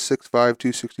previous 6.5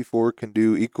 264 can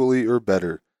do equally or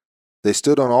better. They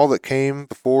stood on all that came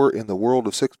before in the world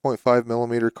of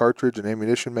 6.5mm cartridge and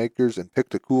ammunition makers and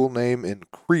picked a cool name in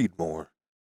Creedmoor.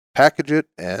 Package it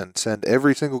and send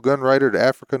every single gun writer to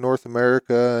Africa, North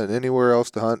America, and anywhere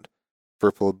else to hunt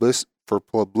for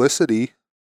publicity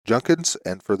junkets,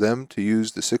 and for them to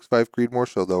use the 6.5 Creedmoor,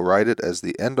 so they'll write it as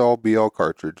the end-all be-all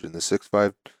cartridge in the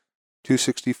 6.5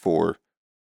 264.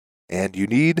 And you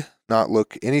need not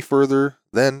look any further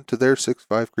than to their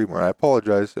 6.5 Creedmoor. I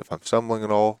apologize if I'm stumbling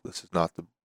at all. This is not the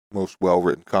most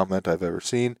well-written comment I've ever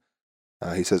seen.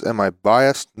 He says, am I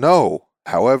biased? No.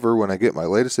 However, when I get my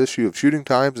latest issue of Shooting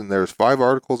Times and there's 5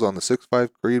 articles on the 6.5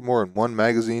 Creedmoor in one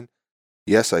magazine,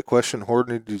 yes, I question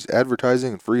Hornady's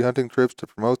advertising and free hunting trips to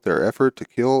promote their effort to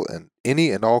kill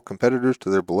any and all competitors to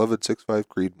their beloved 6.5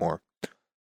 Creedmoor.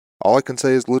 All I can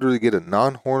say is literally get a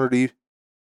non-Hornady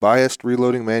biased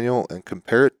reloading manual and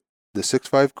compare it, the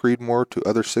 6.5 Creedmoor, to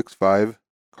other 6.5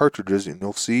 cartridges, and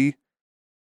you'll see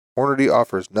Hornady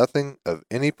offers nothing of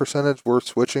any percentage worth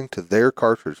switching to their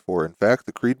cartridge for. In fact,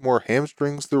 the Creedmoor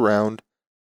hamstrings the round,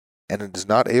 and it is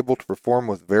not able to perform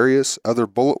with various other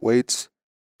bullet weights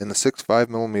in the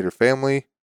 6.5mm family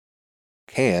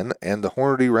and the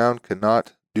Hornady round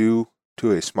cannot do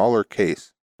to a smaller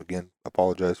case. Again,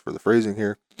 apologize for the phrasing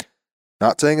here.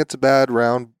 Not saying it's a bad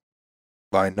round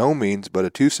by no means, but a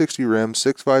 260 rem,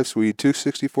 6.5 Swede,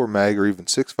 264 mag, or even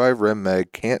 6.5 rem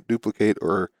mag can't duplicate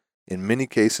or, in many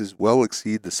cases, well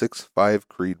exceed the 6.5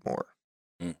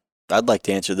 Creedmoor. I'd like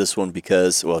to answer this one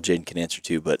because, well, Jayden can answer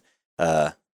too, but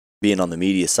being on the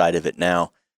media side of it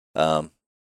now,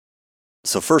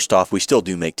 so first off, we still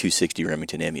do make 260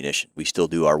 Remington ammunition. We still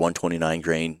do our 129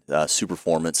 grain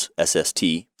Superformance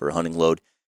SST for a hunting load,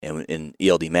 and in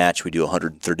ELD match, we do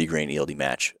 130 grain ELD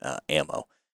match ammo.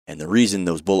 And the reason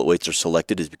those bullet weights are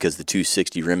selected is because the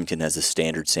 260 Remington has a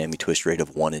standard SAMI twist rate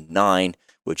of 1 in 9,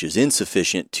 which is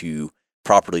insufficient to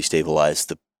properly stabilize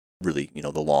the really,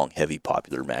 the long, heavy,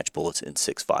 popular match bullets in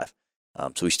 6.5.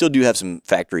 So we still do have some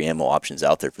factory ammo options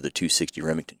out there for the 260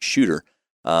 Remington shooter.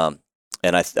 And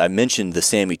I mentioned the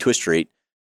SAMI twist rate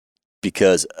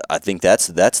because I think that's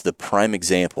the prime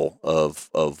example of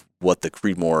what the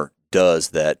Creedmoor does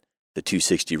that the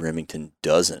 260 Remington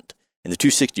doesn't. And the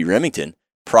 260 Remington,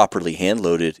 properly hand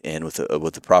loaded and with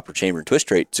the proper chamber and twist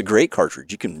rate, it's a great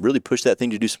cartridge. You can really push that thing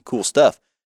to do some cool stuff.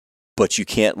 But you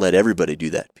can't let everybody do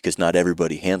that because not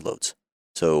everybody hand loads.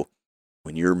 So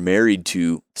when you're married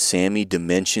to SAMI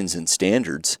dimensions and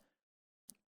standards,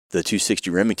 the 260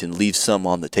 Remington leaves some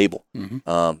on the table.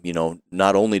 Mm-hmm.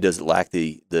 Not only does it lack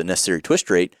the necessary twist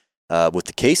rate, with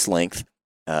the case length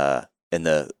and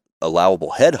the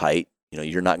allowable head height,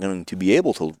 you're not going to be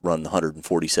able to run the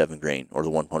 147 grain or the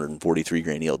 143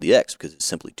 grain ELDX because it's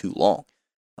simply too long.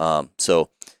 So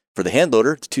for the hand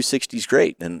loader, the 260 is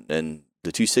great, and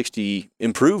the 260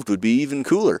 improved would be even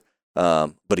cooler.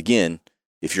 But again,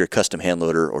 if you're a custom hand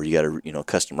loader or you got a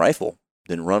custom rifle,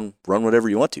 then run whatever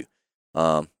you want to.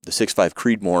 The 6.5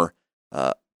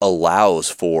 Creedmoor allows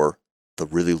for the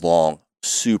really long,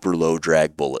 super low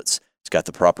drag bullets. It's got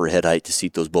the proper head height to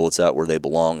seat those bullets out where they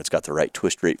belong. It's got the right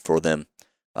twist rate for them.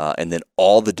 And then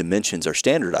all the dimensions are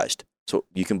standardized. So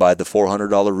you can buy the $400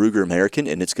 Ruger American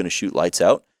and it's going to shoot lights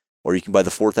out, or you can buy the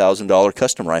 $4,000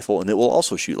 custom rifle and it will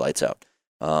also shoot lights out.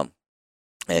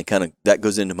 And kind of that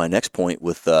goes into my next point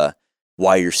with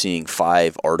why you're seeing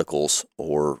 5 articles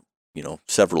or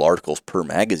several articles per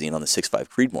magazine on the 6.5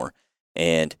 Creedmoor.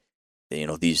 And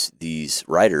these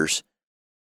writers,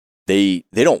 they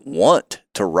don't want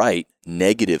to write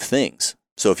negative things.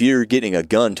 So if you're getting a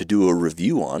gun to do a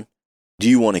review on, do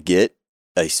you want to get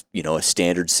a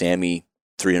standard SAMI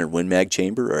 300 Win Mag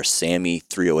chamber or a SAMI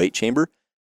 308 chamber?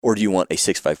 Or do you want a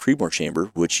 6.5 Creedmoor chamber,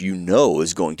 which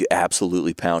is going to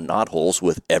absolutely pound knot holes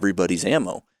with everybody's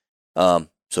ammo?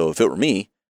 So if it were me,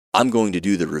 I'm going to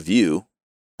do the review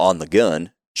on the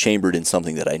gun chambered in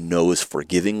something that I know is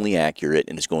forgivingly accurate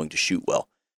and is going to shoot well,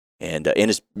 and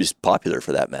is popular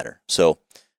for that matter. So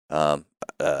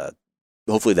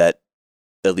hopefully that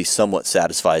at least somewhat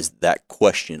satisfies that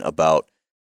question about,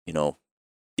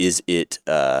 is it,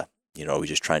 are we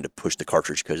just trying to push the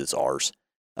cartridge because it's ours?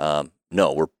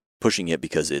 No, we're pushing it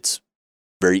because it's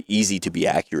very easy to be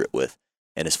accurate with.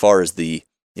 And as far as the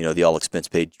all expense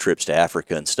paid trips to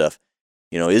Africa and stuff,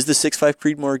 is the 6.5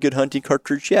 Creedmoor a good hunting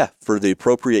cartridge? Yeah, for the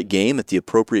appropriate game at the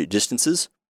appropriate distances,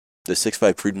 the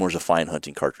 6.5 Creedmoor is a fine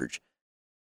hunting cartridge.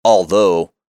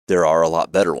 Although there are a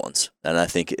lot better ones, and I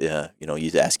think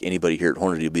you'd ask anybody here at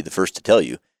Hornady, will be the first to tell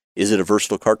you, is it a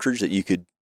versatile cartridge that you could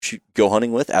go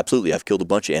hunting with? Absolutely. I've killed a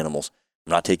bunch of animals.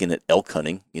 I'm not taking it elk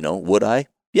hunting. Would I?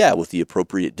 Yeah, with the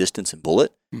appropriate distance and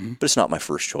bullet, but it's not my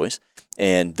first choice.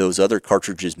 And those other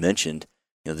cartridges mentioned,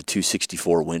 the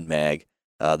 264 Win Mag,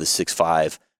 the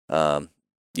 6.5, the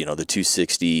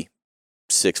 260,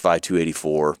 6.5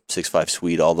 284, 6.5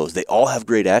 Swede, all those, they all have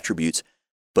great attributes,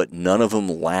 but all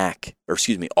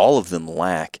of them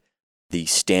lack the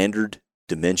standard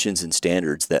dimensions and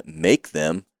standards that make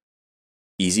them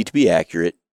easy to be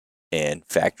accurate, and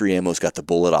factory ammo's got the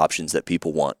bullet options that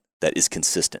people want that is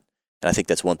consistent. And I think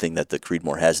that's one thing that the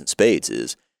Creedmoor has in spades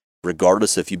is,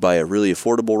 regardless if you buy a really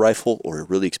affordable rifle or a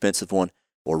really expensive one,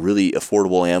 or really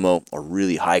affordable ammo, or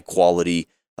really high quality,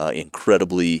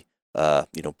 incredibly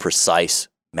precise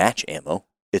match ammo,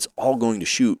 it's all going to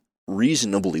shoot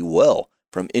reasonably well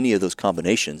from any of those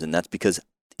combinations, and that's because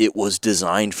it was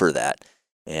designed for that.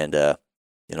 And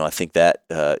I think that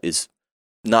is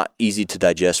not easy to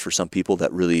digest for some people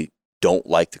that really don't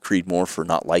like the Creedmoor for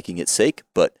not liking its sake,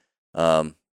 but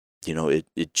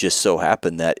it just so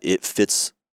happened that it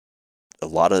fits a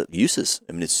lot of uses.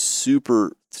 I mean, it's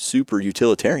super, super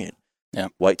utilitarian. Yeah.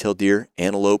 Whitetail deer,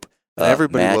 antelope,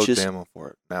 everybody matches, loads ammo for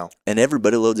it now. And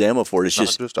everybody loads ammo for it. It's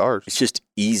not just ours. It's just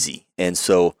easy. And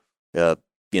so,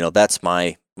 that's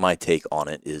my take on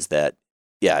it is that,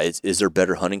 yeah, is there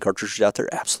better hunting cartridges out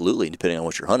there? Absolutely, depending on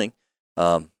what you're hunting.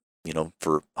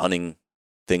 For hunting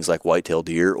things like whitetail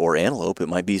deer or antelope, it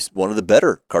might be one of the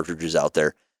better cartridges out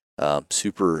there.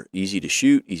 Super easy to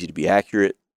shoot, easy to be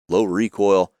accurate, low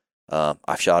recoil.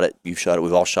 I've shot it, you've shot it,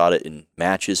 we've all shot it in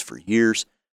matches for years.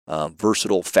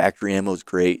 Versatile, factory ammo is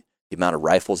great. The amount of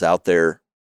rifles out there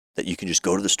that you can just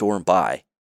go to the store and buy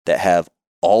that have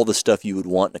all the stuff you would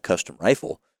want in a custom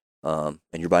rifle, and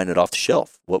you're buying it off the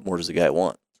shelf. What more does the guy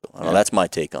want? So, I don't know, that's my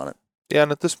take on it. Yeah,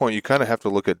 and at this point, you kind of have to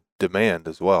look at demand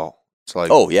as well. It's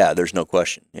like, oh yeah, there's no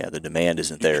question. Yeah, the demand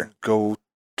isn't there. You can go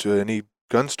to any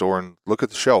gun store and look at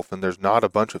the shelf, and there's not a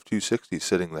bunch of 260s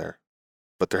sitting there,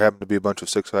 but there happen to be a bunch of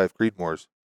 6.5 Creedmoors.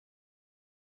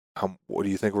 What do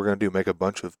you think we're going to do? Make a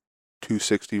bunch of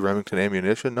 260 Remington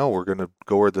ammunition? No, we're going to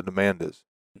go where the demand is.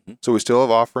 Mm-hmm. So we still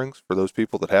have offerings for those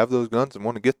people that have those guns and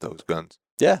want to get those guns.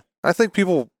 Yeah. I think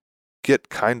people get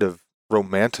kind of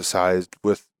romanticized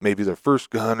with maybe their first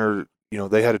gun, or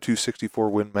they had a 264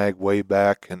 Win Mag way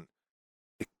back, and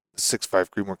the 6.5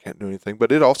 Creedmoor can't do anything.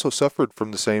 But it also suffered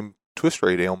from the same twist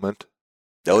rate ailment.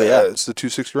 Oh yeah, it's the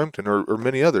 260 Remington or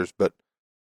many others. But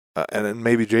and then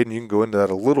maybe Jayden, you can go into that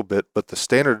a little bit. But the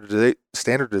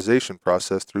standardization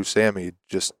process through SAMI,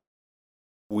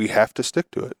 we have to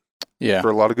stick to it. Yeah,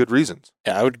 for a lot of good reasons.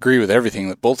 Yeah, I would agree with everything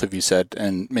that both of you said,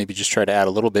 and maybe just try to add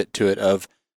a little bit to it. Of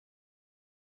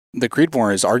the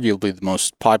Creedmoor is arguably the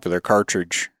most popular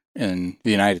cartridge in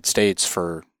the United States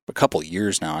for a couple of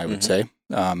years now, I would say.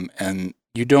 And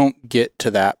you don't get to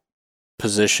that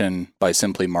position by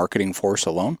simply marketing force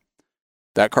alone.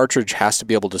 That cartridge has to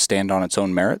be able to stand on its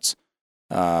own merits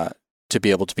to be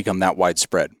able to become that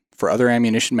widespread for other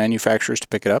ammunition manufacturers to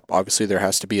pick it up. Obviously, there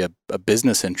has to be a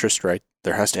business interest, right?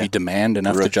 There has to be demand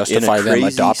enough to justify them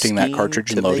adopting that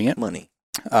cartridge and loading it. Money.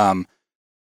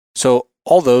 So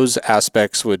all those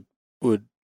aspects would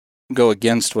go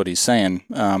against what he's saying.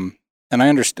 And I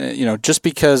understand, just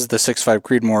because the 6.5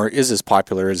 Creedmoor is as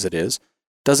popular as it is,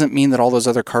 doesn't mean that all those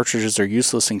other cartridges are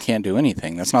useless and can't do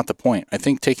anything. That's not the point. I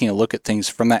think taking a look at things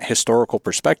from that historical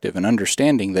perspective and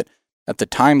understanding that at the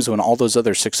times when all those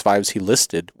other 6.5s he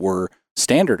listed were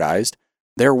standardized,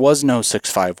 there was no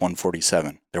 6.5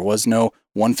 147. There was no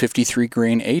 153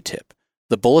 grain A-tip.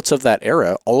 The bullets of that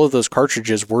era, all of those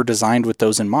cartridges were designed with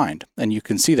those in mind. And you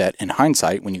can see that in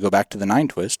hindsight when you go back to the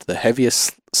 9-twist, the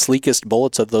heaviest, sleekest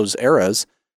bullets of those eras,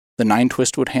 the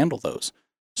 9-twist would handle those.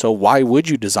 So why would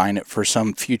you design it for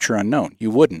some future unknown? You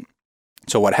wouldn't.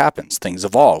 So what happens? Things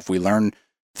evolve. We learn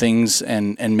things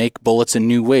and make bullets in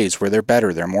new ways where they're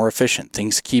better, they're more efficient.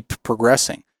 Things keep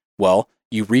progressing. Well,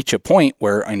 you reach a point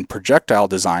where in projectile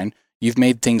design, you've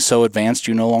made things so advanced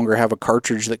you no longer have a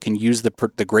cartridge that can use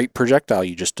the great projectile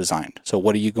you just designed. So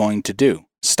what are you going to do?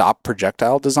 Stop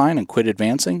projectile design and quit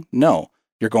advancing? No.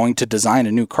 You're going to design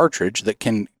a new cartridge that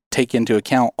can take into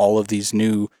account all of these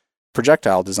new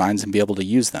projectile designs and be able to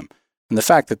use them. And the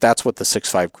fact that that's what the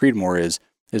 6.5 Creedmoor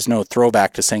is no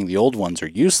throwback to saying the old ones are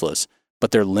useless,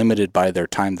 but they're limited by their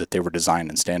time that they were designed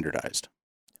and standardized.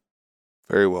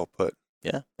 Very well put.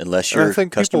 Yeah, unless you're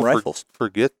custom rifles.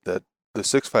 Forget that the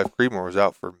 6.5 Creedmoor was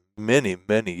out for many,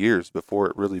 many years before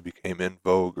it really became in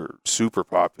vogue or super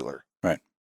popular. Right.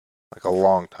 Like a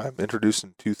long time. Introduced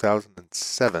in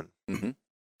 2007. Mm-hmm.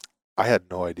 I had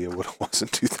no idea what it was in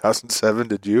 2007.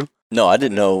 Did you? No, I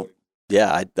didn't know.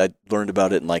 Yeah, I learned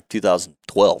about it in like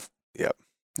 2012. Yep.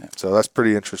 Yeah. So that's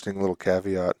pretty interesting little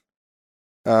caveat.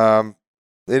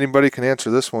 Anybody can answer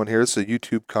this one here. It's a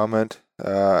YouTube comment.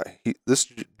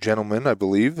 This gentleman, I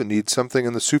believe, needs something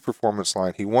in the Superformance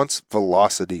line. He wants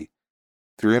velocity.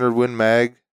 300 Win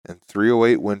Mag and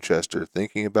 308 Winchester.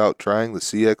 Thinking about trying the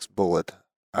CX bullet.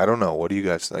 I don't know. What do you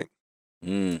guys think?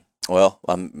 Well,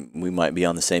 we might be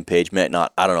on the same page. Might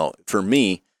not. I don't know. For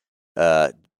me,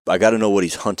 I got to know what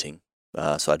he's hunting.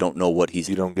 So I don't know what he's...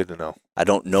 You don't get to know. I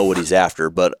don't know what he's after,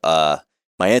 but my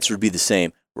answer would be the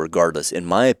same regardless. In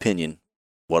my opinion,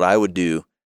 what I would do,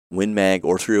 Win Mag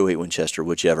or 308 Winchester,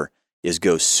 whichever, is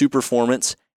go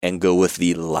Superformance and go with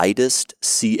the lightest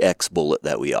CX bullet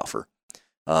that we offer.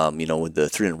 With the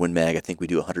 300 Win Mag, I think we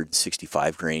do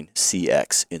 165 grain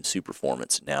CX in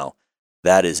Superformance. Now,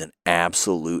 that is an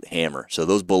absolute hammer. So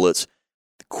those bullets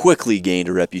quickly gained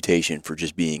a reputation for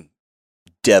just being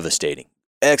devastating.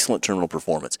 Excellent terminal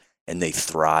performance, and they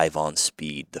thrive on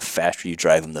speed. The faster you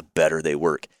drive them, the better they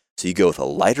work. So you go with a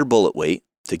lighter bullet weight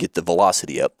to get the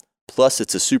velocity up, plus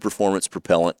it's a Superformance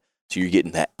propellant, so you're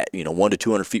getting that 1 to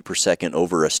 200 feet per second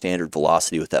over a standard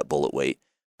velocity with that bullet weight.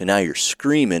 And now you're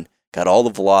screaming, got all the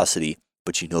velocity,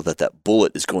 but you know that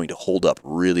bullet is going to hold up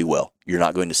really well. You're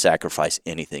not going to sacrifice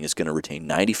anything. It's going to retain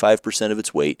 95% of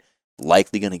its weight,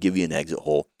 likely going to give you an exit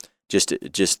hole. Just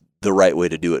the right way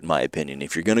to do it, in my opinion.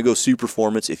 If you're going to go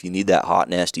Superformance, if you need that hot,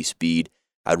 nasty speed,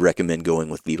 I'd recommend going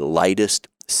with the lightest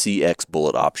CX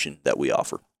bullet option that we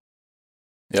offer.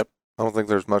 Yep. I don't think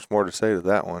there's much more to say to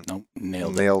that one. Nope.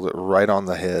 Nailed it right on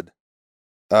the head.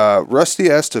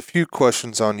 Rusty asked a few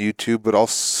questions on YouTube, but I'll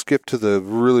skip to the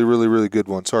really, really, really good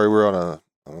one. Sorry, we're on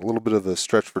a little bit of a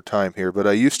stretch for time here, but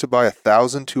I used to buy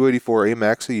 1,000 284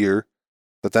 AMAX a year,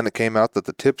 but then it came out that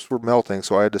the tips were melting,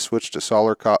 so I had to switch to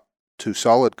solid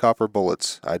copper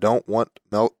bullets. I don't want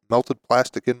melted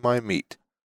plastic in my meat.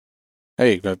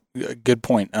 Hey, good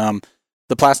point.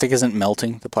 The plastic isn't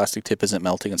melting. The plastic tip isn't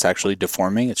melting. It's actually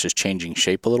deforming. It's just changing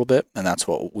shape a little bit, and that's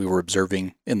what we were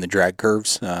observing in the drag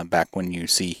curves back when you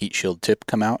see heat shield tip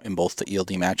come out in both the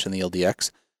ELD match and the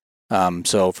ELDX.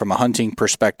 So from a hunting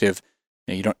perspective,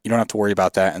 you don't have to worry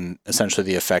about that, and essentially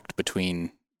the effect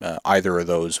between either of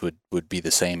those would be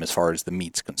the same as far as the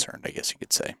meat's concerned, I guess you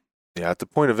could say. Yeah, at the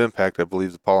point of impact, I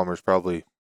believe the polymer is probably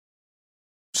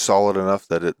solid enough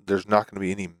that there's not going to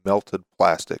be any melted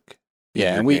plastic.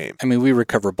 Yeah, and we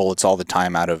recover bullets all the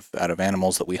time out of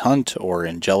animals that we hunt or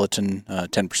in gelatin,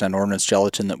 10% ordnance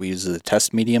gelatin that we use as a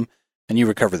test medium, and you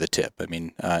recover the tip. I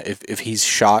mean, if he's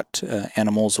shot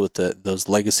animals with those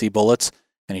legacy bullets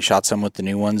and he shot some with the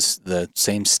new ones, the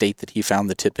same state that he found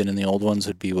the tip in the old ones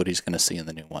would be what he's going to see in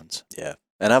the new ones. Yeah.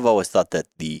 And I've always thought that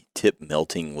the tip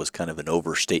melting was kind of an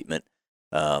overstatement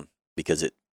because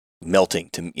it melting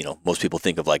to, most people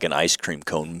think of like an ice cream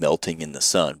cone melting in the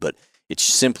sun, but it's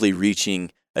simply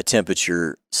reaching a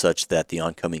temperature such that the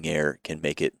oncoming air can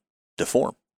make it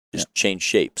deform, just change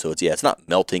shape. So it's not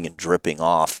melting and dripping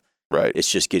off. Right.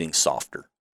 It's just getting softer.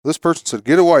 This person said,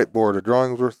 "Get a whiteboard. A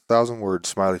drawing's worth 1,000 words."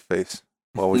 Smiley face.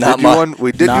 Well, we Not did you one.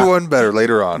 We did you one better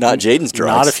later on. Not Jayden's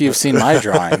drawings. Not if you've seen my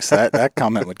drawings. That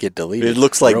comment would get deleted. It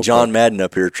looks like real John quick. Madden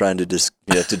up here trying to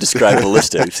to describe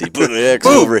ballistics. He put an X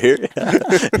over here.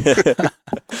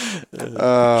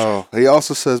 Oh, he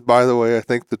also says, by the way, I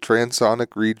think the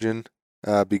transonic region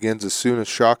begins as soon as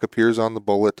shock appears on the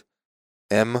bullet,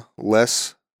 M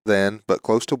less than but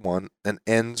close to 1, and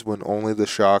ends when only the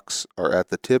shocks are at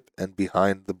the tip and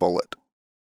behind the bullet.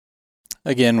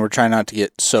 Again, we're trying not to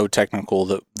get so technical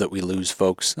that we lose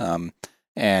folks,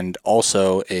 and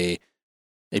also a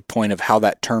point of how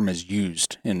that term is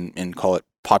used in call it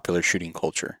popular shooting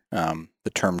culture.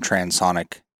 The term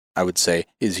transonic, I would say,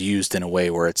 is used in a way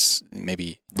where it's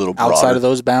maybe Little outside broader. of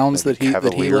those bounds Maybe that he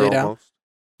cavalier laid out. almost.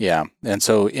 Yeah, and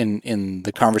so in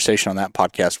the conversation on that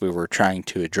podcast, we were trying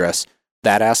to address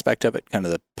that aspect of it, kind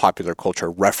of the popular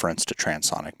culture reference to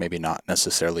transonic, maybe not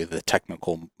necessarily the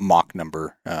technical Mach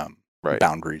number Right.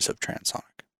 boundaries of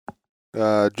transonic.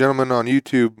 Gentlemen on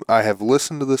YouTube, I have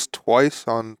listened to this twice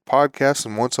on podcasts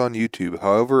and once on YouTube.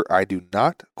 However, I do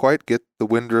not quite get the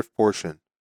wind drift portion.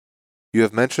 You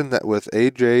have mentioned that with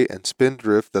AJ and spin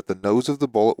drift that the nose of the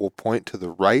bullet will point to the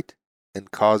right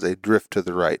and cause a drift to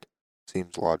the right.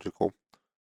 Seems logical.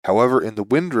 However, in the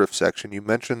wind drift section, you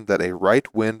mentioned that a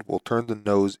right wind will turn the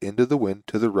nose into the wind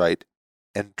to the right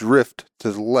and drift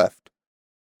to the left.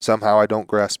 Somehow I don't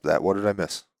grasp that. What did I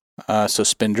miss? So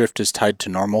spin drift is tied to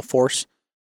normal force,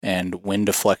 and wind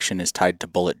deflection is tied to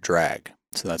bullet drag.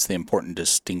 So that's the important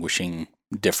distinguishing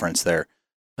difference there.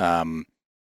 The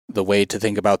way to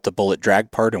think about the bullet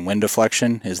drag part and wind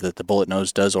deflection is that the bullet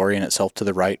nose does orient itself to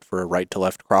the right for a right to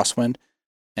left crosswind,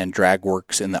 and drag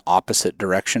works in the opposite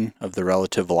direction of the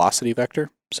relative velocity vector.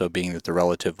 So being that the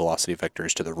relative velocity vector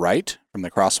is to the right from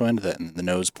the crosswind, that the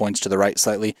nose points to the right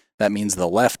slightly, that means the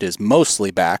left is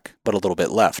mostly back, but a little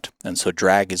bit left. And so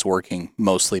drag is working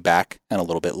mostly back and a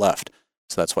little bit left.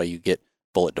 So that's why you get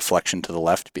bullet deflection to the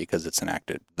left, because it's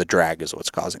enacted. The drag is what's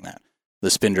causing that.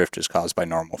 The spin drift is caused by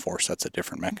normal force. That's a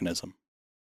different mechanism.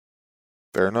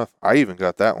 Fair enough. I even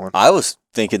got that one. I was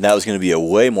thinking that was going to be a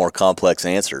way more complex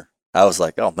answer. I was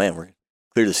like, oh man, we're going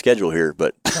to clear the schedule here,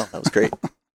 but no, that was great.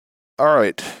 All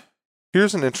right.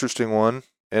 Here's an interesting one.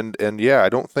 And yeah, I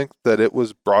don't think that it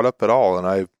was brought up at all. And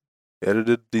I've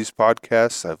edited these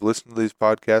podcasts. I've listened to these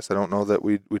podcasts. I don't know that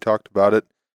we talked about it.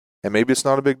 And maybe it's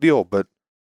not a big deal, but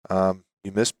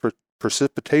you missed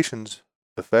precipitation's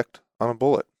effect on a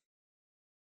bullet.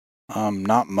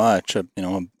 Not much. A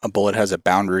bullet has a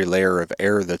boundary layer of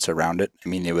air that's around it. I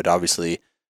mean, it would obviously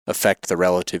affect the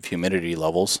relative humidity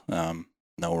levels.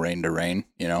 No rain to rain,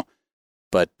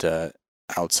 but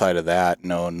outside of that,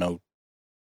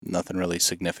 nothing really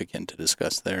significant to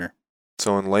discuss there.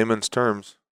 So in layman's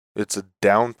terms, it's a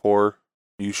downpour.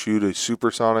 You shoot a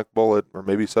supersonic bullet, or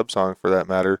maybe subsonic for that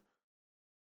matter.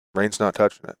 Rain's not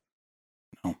touching it.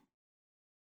 No.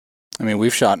 I mean,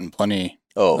 we've shot in plenty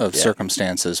of yeah.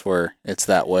 circumstances where it's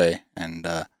that way, and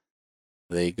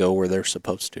they go where they're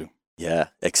supposed to. Yeah,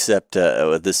 except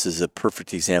this is a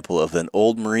perfect example of an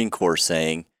old Marine Corps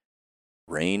saying,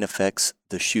 rain affects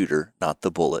the shooter, not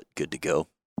the bullet. Good to go.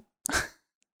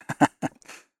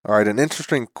 All right, an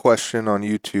interesting question on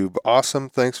YouTube. Awesome,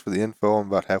 thanks for the info. I'm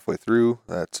about halfway through.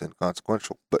 That's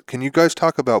inconsequential. But can you guys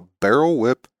talk about barrel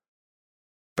whip,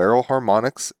 barrel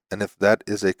harmonics, and if that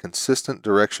is a consistent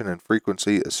direction and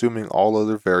frequency, assuming all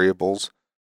other variables,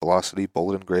 velocity,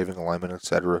 bullet engraving, alignment,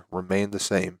 etc., remain the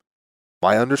same?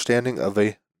 My understanding of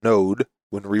a node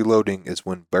when reloading is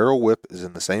when barrel whip is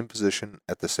in the same position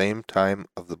at the same time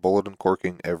of the bullet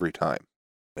uncorking every time.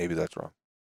 Maybe that's wrong.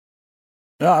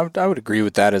 No, I would agree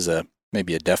with that as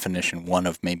maybe a definition, one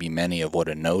of maybe many of what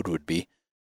a node would be.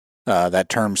 That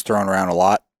term's thrown around a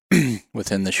lot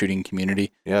within the shooting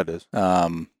community. Yeah, it is.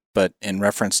 But in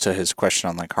reference to his question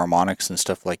on like harmonics and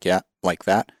stuff like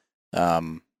that,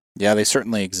 yeah, they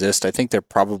certainly exist. I think they're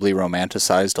probably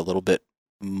romanticized a little bit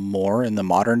more in the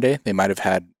modern day. They might have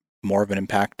had more of an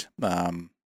impact in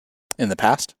the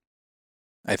past.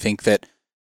 I think that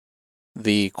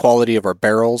the quality of our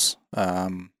barrels,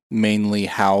 mainly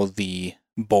how the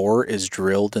bore is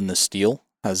drilled in the steel,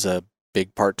 has a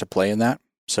big part to play in that.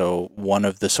 So one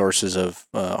of the sources of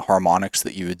harmonics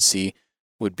that you would see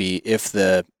would be if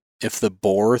the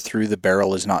bore through the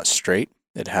barrel is not straight,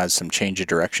 it has some change of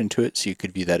direction to it. So you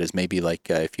could view that as maybe like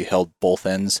if you held both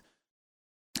ends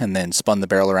and then spun the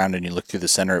barrel around and you look through the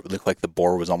center, it would look like the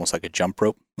bore was almost like a jump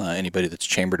rope. Anybody that's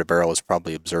chambered a barrel has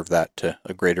probably observed that to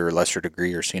a greater or lesser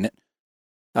degree or seen it.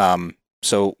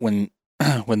 So when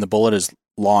the bullet is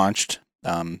launched,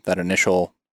 that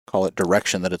initial, call it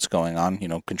direction that it's going on,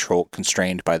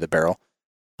 constrained by the barrel,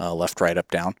 left, right,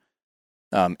 up, down.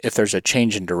 If there's a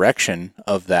change in direction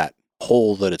of that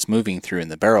hole that it's moving through in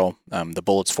the barrel, the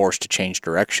bullet's forced to change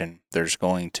direction. There's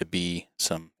going to be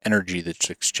some energy that's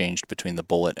exchanged between the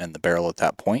bullet and the barrel at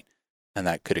that point, and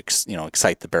that could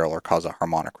excite the barrel or cause a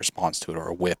harmonic response to it, or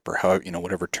a whip, or however,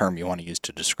 whatever term you want to use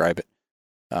to describe it.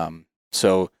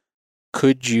 So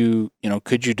could you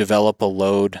develop a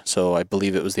load? So I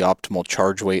believe it was the optimal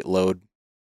charge weight load.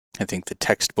 I think the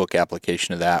textbook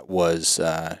application of that was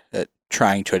at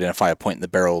trying to identify a point in the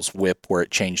barrel's whip where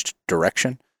it changed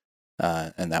direction,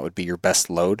 and that would be your best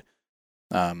load.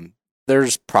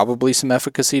 There's probably some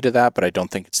efficacy to that, but I don't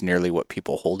think it's nearly what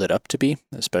people hold it up to be,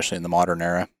 especially in the modern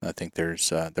era. I think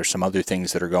there's some other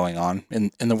things that are going on.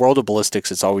 In the world of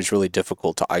ballistics, it's always really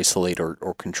difficult to isolate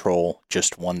or control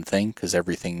just one thing, because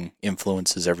everything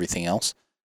influences everything else.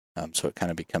 So it kind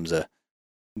of becomes a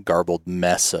garbled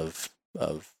mess of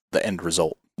the end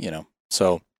result,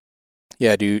 So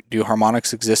yeah, do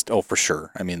harmonics exist? Oh, for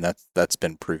sure. I mean, that's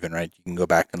been proven, right? You can go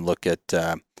back and look at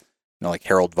like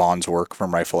Harold Vaughn's work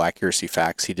from Rifle Accuracy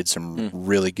Facts. He did some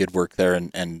really good work there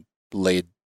and laid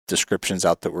descriptions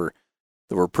out that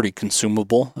were pretty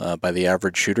consumable by the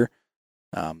average shooter.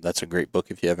 That's a great book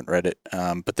if you haven't read it.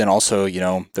 But then also,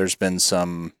 there's been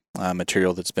some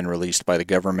material that's been released by the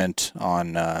government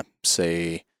on,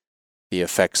 say, the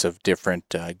effects of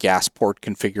different gas port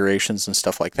configurations and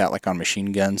stuff like that, like on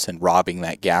machine guns, and robbing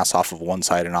that gas off of one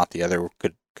side and not the other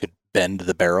could bend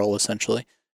the barrel essentially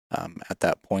at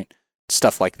that point.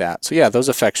 Stuff like that. So yeah, those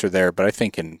effects are there, but I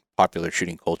think in popular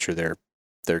shooting culture,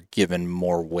 they're given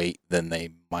more weight than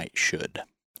they might should.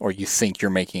 Or you think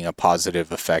you're making a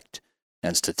positive effect,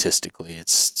 and statistically,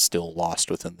 it's still lost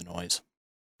within the noise.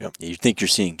 Yep. You think you're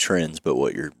seeing trends, but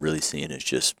what you're really seeing is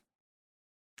just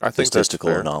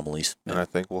statistical anomalies. And I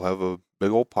think we'll have a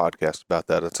big old podcast about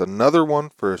that. It's another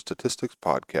one for a statistics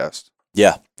podcast.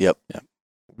 Yeah. Yep.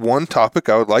 One topic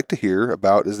I would like to hear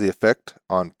about is the effect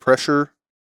on pressure,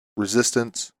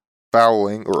 resistance,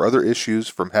 fouling, or other issues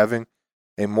from having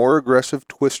a more aggressive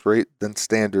twist rate than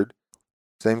standard.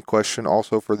 Same question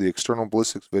also for the external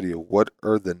ballistics video. What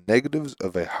are the negatives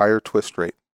of a higher twist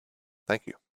rate? Thank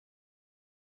you.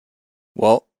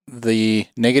 Well, the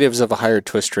negatives of a higher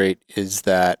twist rate is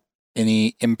that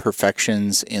any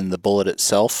imperfections in the bullet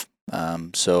itself,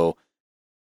 so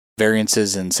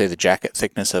variances in, say, the jacket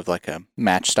thickness of like a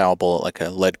match style bullet, like a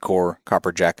lead core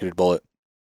copper jacketed bullet.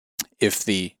 If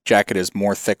the jacket is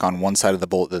more thick on one side of the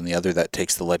bullet than the other, that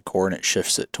takes the lead core and it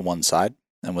shifts it to one side.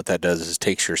 And what that does is it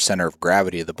takes your center of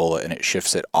gravity of the bullet and it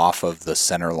shifts it off of the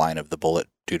center line of the bullet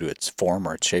due to its form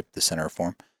or its shape, the center of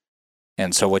form.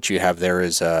 And so what you have there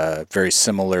is a very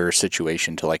similar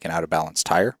situation to like an out of balance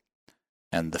tire.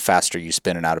 And the faster you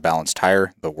spin an out of balance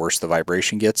tire, the worse the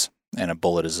vibration gets. And a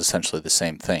bullet is essentially the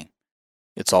same thing.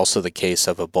 It's also the case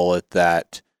of a bullet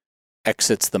that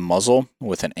exits the muzzle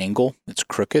with an angle. It's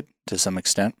crooked to some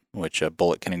extent, which a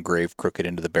bullet can engrave crooked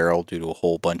into the barrel due to a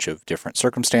whole bunch of different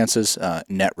circumstances.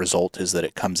 Net result is that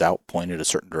it comes out pointed a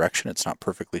certain direction. It's not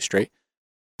perfectly straight.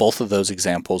 Both of those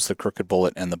examples, the crooked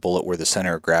bullet and the bullet where the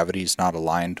center of gravity is not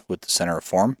aligned with the center of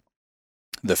form,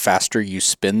 the faster you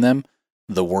spin them,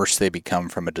 the worse they become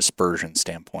from a dispersion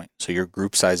standpoint. So your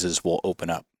group sizes will open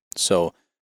up. So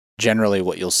generally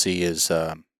what you'll see is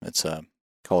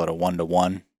call it a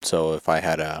 1-to-1. So if I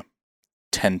had a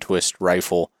 10 twist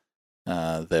rifle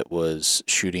that was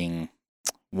shooting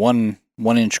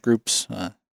 1-inch groups,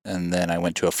 and then I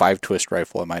went to a 5 twist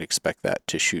rifle, I might expect that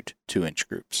to shoot 2-inch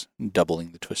groups,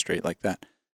 doubling the twist rate like that.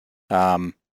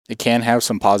 It can have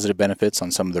some positive benefits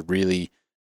on some of the really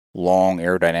long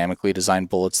aerodynamically designed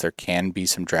bullets. There can be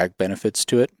some drag benefits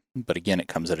to it, but again, it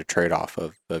comes at a trade-off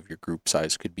of your group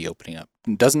size could be opening up.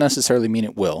 It doesn't necessarily mean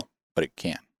it will, but it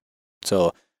can.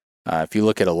 So if you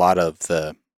look at a lot of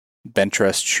the bench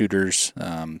rest shooters,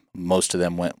 most of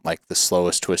them went like the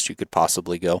slowest twist you could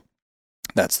possibly go.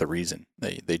 That's the reason.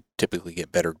 They typically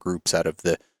get better groups out of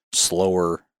the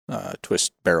slower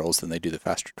twist barrels than they do the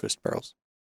faster twist barrels.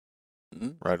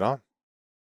 Right on.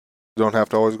 You don't have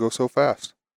to always go so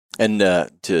fast. And I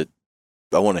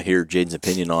want to hear Jayden's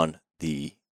opinion on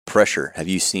the pressure. Have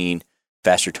you seen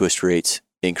faster twist rates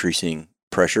increasing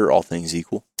pressure, all things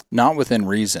equal? Not within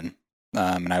reason.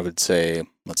 And I would say,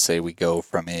 let's say we go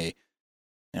from a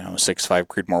 6.5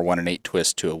 Creedmoor 1-8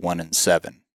 twist to a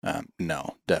 1-7.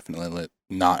 No, definitely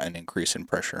not an increase in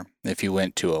pressure. If you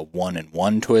went to a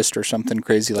 1-1 twist or something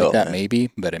crazy like that, maybe.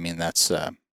 But I mean, that's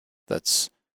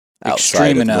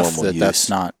extreme enough that that's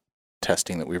not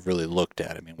testing that we've really looked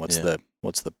at. I mean, what's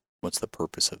the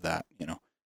purpose of that?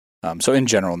 So in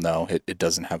general, no, it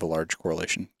doesn't have a large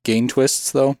correlation. Gain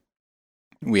twists, though,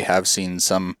 we have seen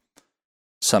some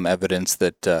some evidence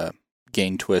that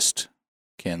gain twist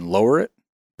can lower it,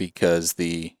 because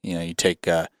you take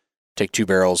 2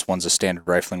 barrels, one's a standard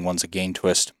rifling, one's a gain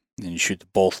twist, and you shoot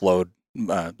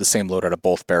the same load out of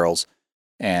both barrels,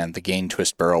 and the gain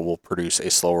twist barrel will produce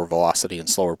a slower velocity and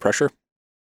slower pressure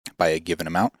by a given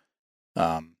amount.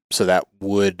 So that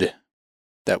would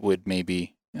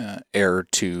maybe err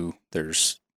to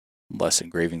there's less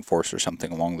engraving force or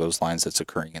something along those lines that's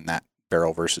occurring in that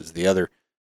barrel versus the other.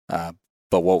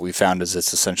 But what we found is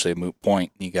it's essentially a moot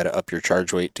point. You got to up your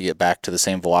charge weight to get back to the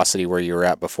same velocity where you were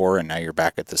at before, and now you're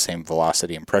back at the same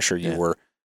velocity and pressure you were,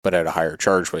 but at a higher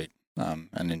charge weight.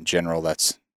 And in general,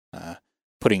 that's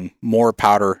putting more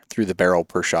powder through the barrel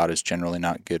per shot is generally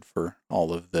not good for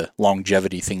all of the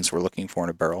longevity things we're looking for in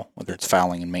a barrel, whether it's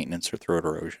fouling and maintenance or throat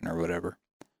erosion or whatever.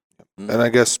 And I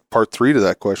guess part 3 to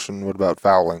that question, what about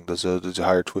fouling? Does a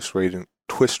higher twist rate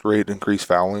increase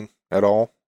fouling at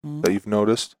all that you've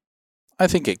noticed? I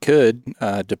think it could,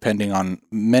 depending on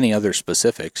many other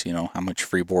specifics. How much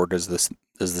freeboard does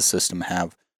the system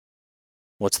have?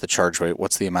 What's the charge rate?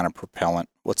 What's the amount of propellant?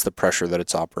 What's the pressure that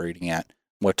it's operating at?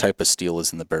 What type of steel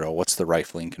is in the barrel? What's the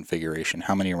rifling configuration?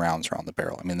 How many rounds are on the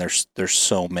barrel? I mean, there's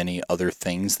so many other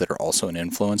things that are also an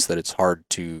influence that it's hard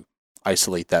to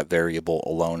isolate that variable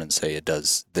alone and say it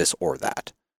does this or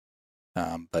that.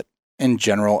 But in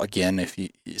general, again, if you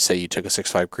say you took a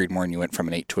 6.5 Creedmoor and you went from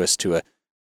an 8 twist to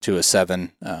a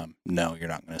 7, no, you're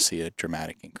not going to see a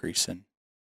dramatic increase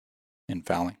in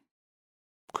fouling.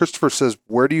 Christopher says,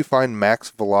 where do you find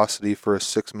max velocity for a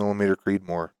 6mm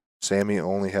Creedmoor? Sammy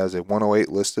only has a 108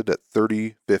 listed at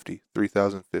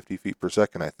 3,050 feet per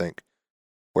second, I think.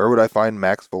 Where would I find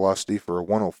max velocity for a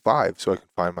 105 so I can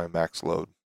find my max load?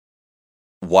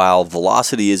 While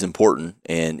velocity is important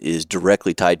and is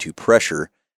directly tied to pressure,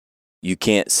 you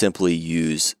can't simply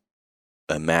use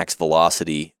a max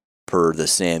velocity per the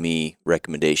SAME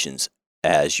recommendations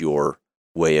as your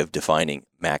way of defining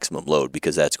maximum load,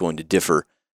 because that's going to differ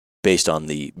based on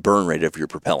the burn rate of your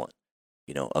propellant.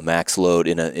 A max load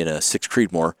in a 6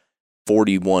 Creedmoor,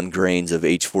 41 grains of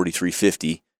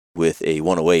H4350 with a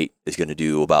 108 is going to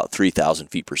do about 3,000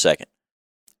 feet per second.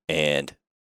 And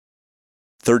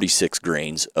 36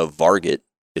 grains of Varget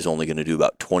is only going to do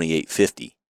about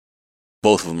 2850.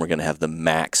 Both of them are going to have the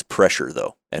max pressure,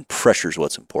 though, and pressure is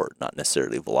what's important, not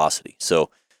necessarily velocity. So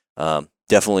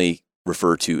definitely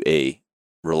refer to a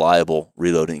reliable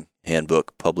reloading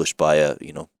handbook published by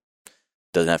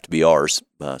doesn't have to be ours,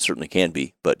 certainly can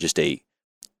be, but just a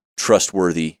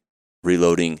trustworthy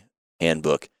reloading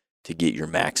handbook to get your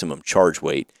maximum charge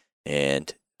weight.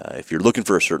 And if you're looking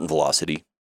for a certain velocity,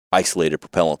 isolate a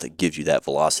propellant that gives you that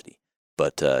velocity.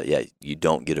 But you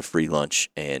don't get a free lunch,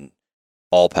 and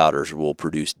all powders will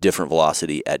produce different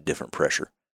velocity at different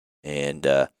pressure. And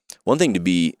one thing to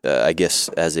be, I guess,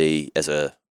 as a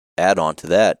add-on to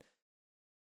that,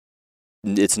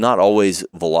 it's not always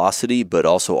velocity, but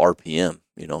also RPM.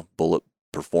 Bullet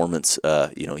performance.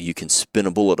 You can spin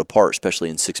a bullet apart, especially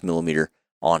in 6mm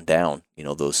on down.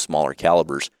 Those smaller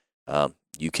calibers.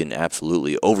 You can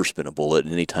absolutely overspin a bullet,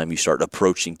 and anytime you start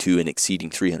approaching to and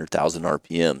exceeding 300,000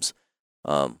 RPMs,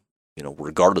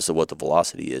 regardless of what the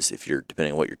velocity is,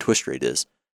 depending on what your twist rate is,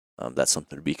 that's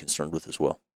something to be concerned with as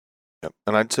well. Yep.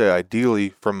 And I'd say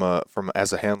ideally,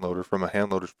 as a hand loader, from a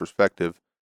hand loader's perspective,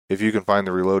 if you can find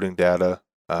the reloading data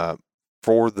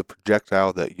for the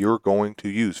projectile that you're going to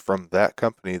use from that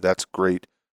company, that's great.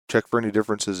 Check for any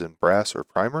differences in brass or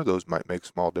primer. Those might make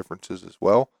small differences as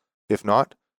well. If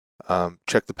not,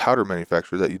 check the powder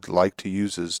manufacturer that you'd like to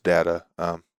use as data.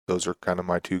 Those are kind of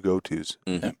my 2 go-tos.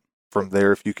 Mm-hmm. From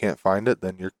there, if you can't find it,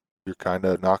 then you're kind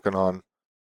of knocking on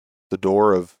the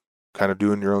door of kind of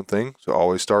doing your own thing. So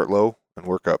always start low and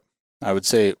work up. I would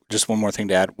say just one more thing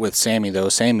to add with SAME, though.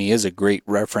 SAME is a great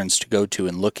reference to go to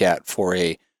and look at for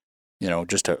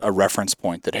just a reference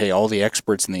point that, hey, all the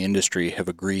experts in the industry have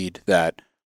agreed that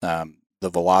the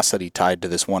velocity tied to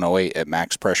this 108 at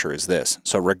max pressure is this.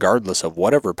 So regardless of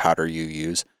whatever powder you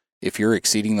use, if you're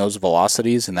exceeding those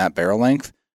velocities in that barrel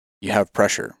length, you have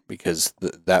pressure, because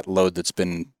that load that's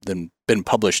been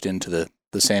published into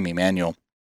the SAME manual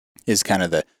is kind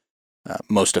of the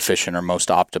most efficient or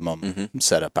most optimum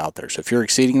setup out there. So if you're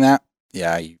exceeding that,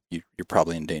 you're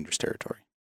probably in dangerous territory.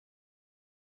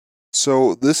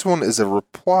 So this one is a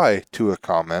reply to a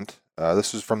comment.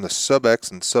 This is from the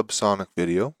Sub-X and Subsonic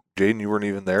video. Jayden, you weren't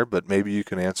even there, but maybe you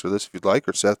can answer this if you'd like,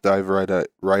 or Seth, dive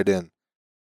right in.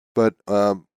 But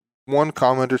one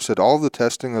commenter said, all the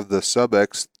testing of the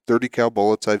Sub-X 30 cal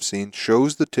bullets I've seen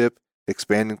shows the tip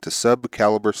expanding to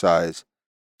sub-caliber size,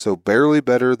 so barely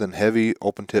better than heavy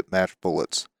open-tip match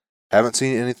bullets. Haven't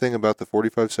seen anything about the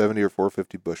 4570 or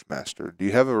 450 Bushmaster. Do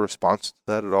you have a response to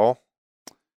that at all?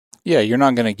 Yeah, you're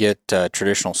not going to get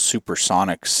traditional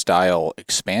supersonic style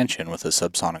expansion with a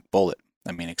subsonic bullet.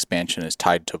 I mean, expansion is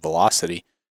tied to velocity,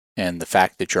 and the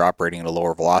fact that you're operating at a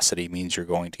lower velocity means you're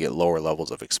going to get lower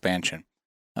levels of expansion.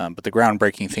 But the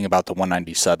groundbreaking thing about the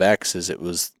 190 sub X is it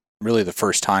was really the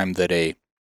first time that a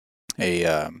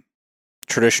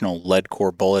traditional lead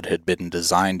core bullet had been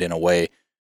designed in a way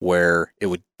where it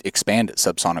would expand at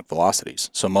subsonic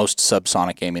velocities. So most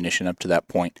subsonic ammunition up to that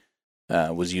point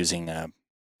was using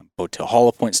boat tail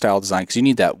hollow point style design, because you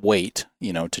need that weight,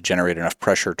 to generate enough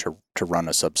pressure to run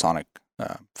a subsonic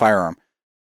firearm.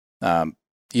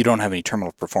 You don't have any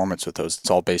terminal performance with those. It's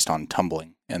all based on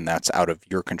tumbling, and that's out of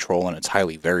your control, and it's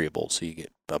highly variable. So you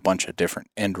get a bunch of different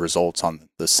end results on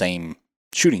the same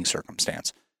shooting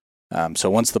circumstance. So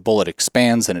once the bullet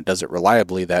expands and it does it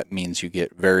reliably, that means you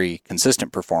get very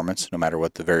consistent performance, no matter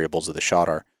what the variables of the shot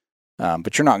are.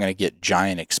 But you're not going to get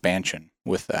giant expansion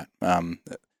with that.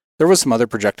 There was some other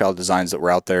projectile designs that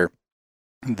were out there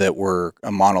that were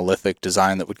a monolithic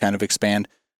design that would kind of expand,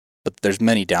 but there's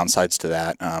many downsides to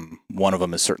that. One of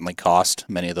them is certainly cost.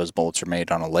 Many of those bullets are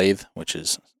made on a lathe, which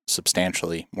is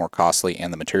substantially more costly,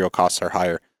 and the material costs are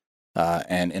higher.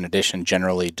 And in addition,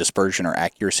 generally dispersion or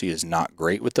accuracy is not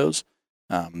great with those.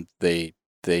 They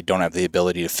don't have the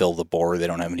ability to fill the bore. They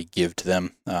don't have any give to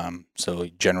them. So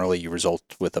generally you result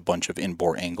with a bunch of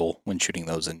in-bore angle when shooting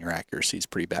those, and your accuracy is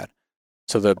pretty bad.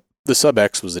 So the Sub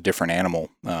X was a different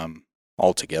animal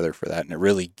altogether for that, and it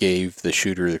really gave the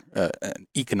shooter an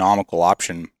economical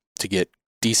option to get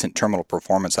decent terminal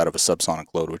performance out of a subsonic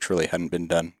load, which really hadn't been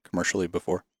done commercially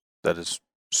before. That is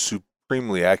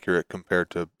supremely accurate compared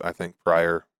to, I think,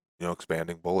 prior,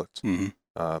 expanding bullets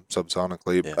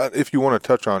subsonically. Yeah. If you want to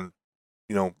touch on,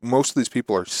 most of these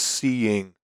people are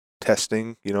seeing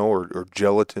testing, or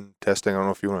gelatin testing. I don't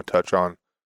know if you want to touch on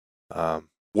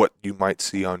what you might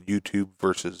see on YouTube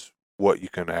versus what you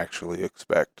can actually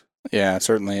expect. Yeah,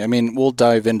 certainly. I mean, we'll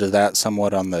dive into that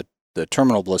somewhat on the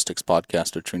Terminal Ballistics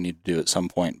podcast, which we need to do at some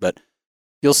point, but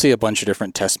you'll see a bunch of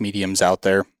different test mediums out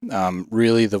there.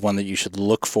 Really, the one that you should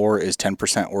look for is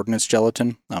 10% ordnance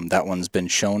gelatin. That one's been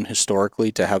shown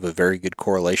historically to have a very good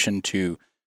correlation to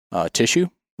tissue,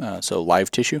 so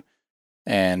live tissue.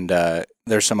 And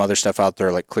there's some other stuff out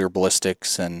there like clear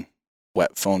ballistics and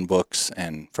wet phone books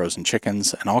and frozen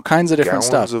chickens and all kinds of different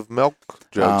stuff. Gallons of milk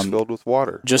jugs filled with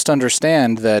water. Just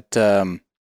understand that,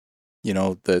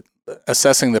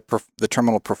 assessing the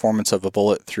terminal performance of a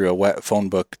bullet through a wet phone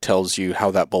book tells you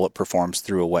how that bullet performs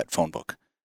through a wet phone book.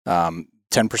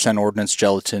 10% ordnance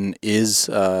gelatin is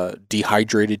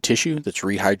dehydrated tissue that's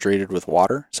rehydrated with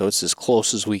water, so it's as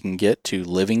close as we can get to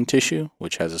living tissue,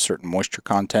 which has a certain moisture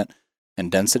content and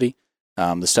density.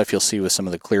 The stuff you'll see with some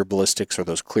of the clear ballistics or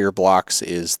those clear blocks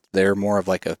is they're more of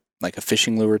like a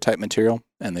fishing lure type material,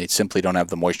 and they simply don't have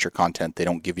the moisture content. They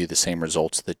don't give you the same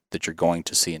results that you're going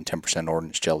to see in 10%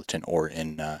 ordnance gelatin or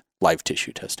in live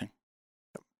tissue testing.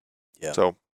 Yeah.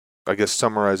 So I guess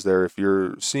summarize there, if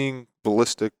you're seeing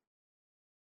ballistic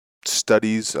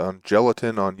studies on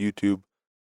gelatin on YouTube,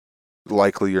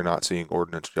 likely you're not seeing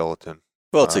ordnance gelatin.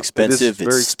 Well, it's expensive. It is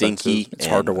very it's stinky. expensive. It's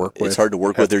hard to work with. It's hard to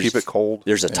work with. Keep it cold.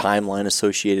 There's a timeline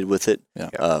associated with it.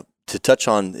 Yeah. To touch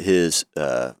on his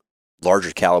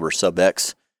larger caliber Sub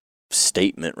X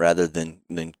statement rather than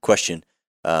question,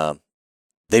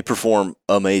 they perform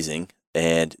amazing,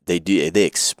 and they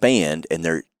expand, and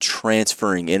they're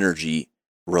transferring energy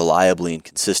reliably and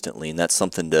consistently, and that's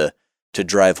something to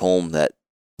drive home that,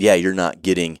 you're not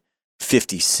getting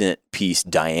 50-cent piece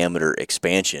diameter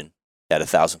expansion at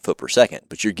 1,000 foot per second,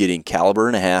 but you're getting caliber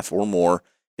and a half or more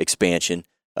expansion,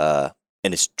 and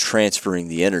it's transferring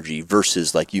the energy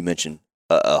versus, like you mentioned,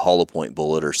 a hollow point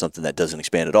bullet or something that doesn't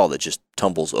expand at all, that just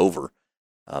tumbles over.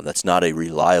 That's not a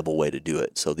reliable way to do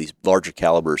it. So these larger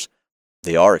calibers,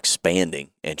 they are expanding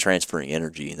and transferring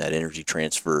energy, and that energy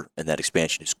transfer and that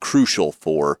expansion is crucial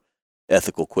for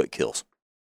ethical quick kills.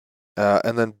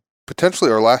 And then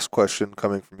potentially our last question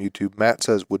coming from YouTube, Matt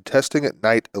says, would testing at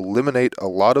night eliminate a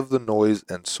lot of the noise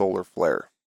and solar flare?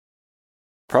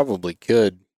 Probably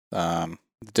could. The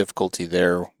difficulty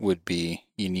there would be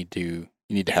you need to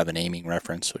have an aiming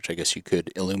reference, which I guess you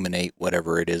could illuminate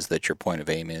whatever it is that your point of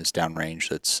aim is downrange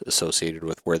that's associated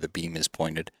with where the beam is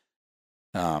pointed.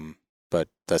 But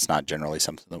that's not generally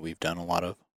something that we've done a lot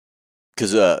of.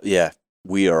 Because,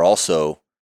 we are also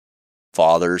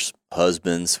fathers,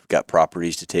 husbands, we've got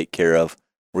properties to take care of.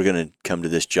 We're going to come to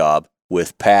this job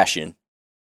with passion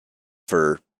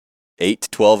for 8 to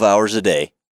 12 hours a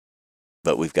day,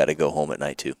 but we've got to go home at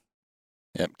night too.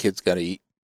 Yep, kids got to eat.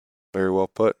 Very well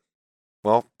put.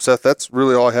 Well, Seth, that's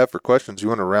really all I have for questions. You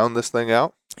want to round this thing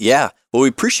out? Yeah. Well, we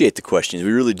appreciate the questions.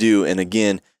 We really do. And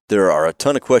again, there are a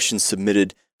ton of questions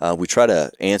submitted. We try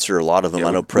to answer a lot of them. Yeah,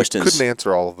 I know Preston's... We couldn't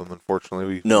answer all of them, unfortunately.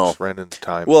 We just ran into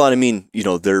time. Well, I mean,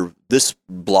 this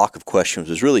block of questions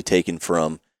was really taken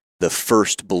from the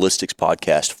first ballistics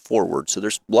podcast forward. So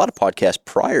there's a lot of podcasts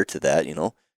prior to that,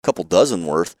 a couple dozen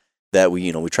worth that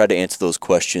we tried to answer those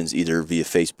questions either via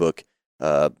Facebook,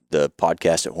 the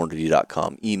podcast at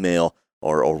hornady.com, email,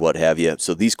 or what have you.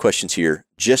 So these questions here,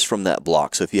 just from that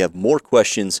block. So if you have more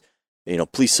questions,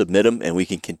 please submit them and we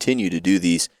can continue to do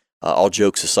these. All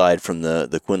jokes aside from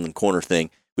the Quinlan Corner thing,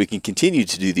 we can continue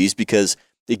to do these because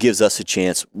it gives us a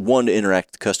chance, one, to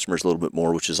interact with customers a little bit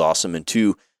more, which is awesome, and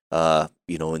two,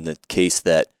 in the case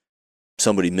that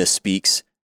somebody misspeaks,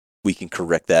 we can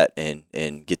correct that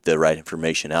and get the right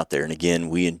information out there. And again,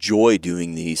 we enjoy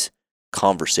doing these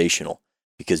conversational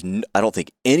because I don't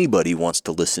think anybody wants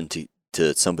to listen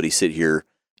to somebody sit here,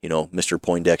 Mr.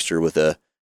 Poindexter with a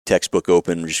textbook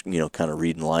open, just, kind of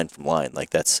reading line from line. Like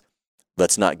that's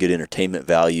not good entertainment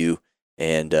value.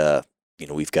 And,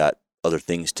 we've got other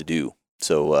things to do.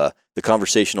 So the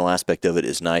conversational aspect of it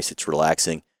is nice. It's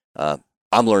relaxing.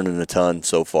 I'm learning a ton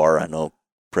so far. I know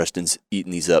Preston's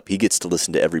eating these up. He gets to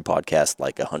listen to every podcast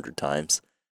like 100 times.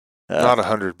 Not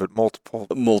 100, but multiple.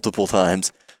 Multiple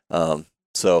times.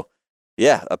 So,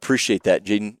 yeah, appreciate that,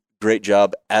 Jayden. Great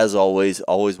job, as always.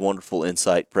 Always wonderful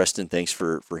insight. Preston, thanks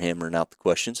for hammering out the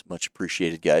questions. Much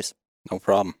appreciated, guys. No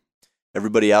problem.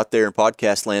 Everybody out there in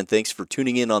podcast land, thanks for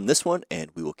tuning in on this one,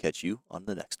 and we will catch you on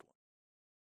the next one.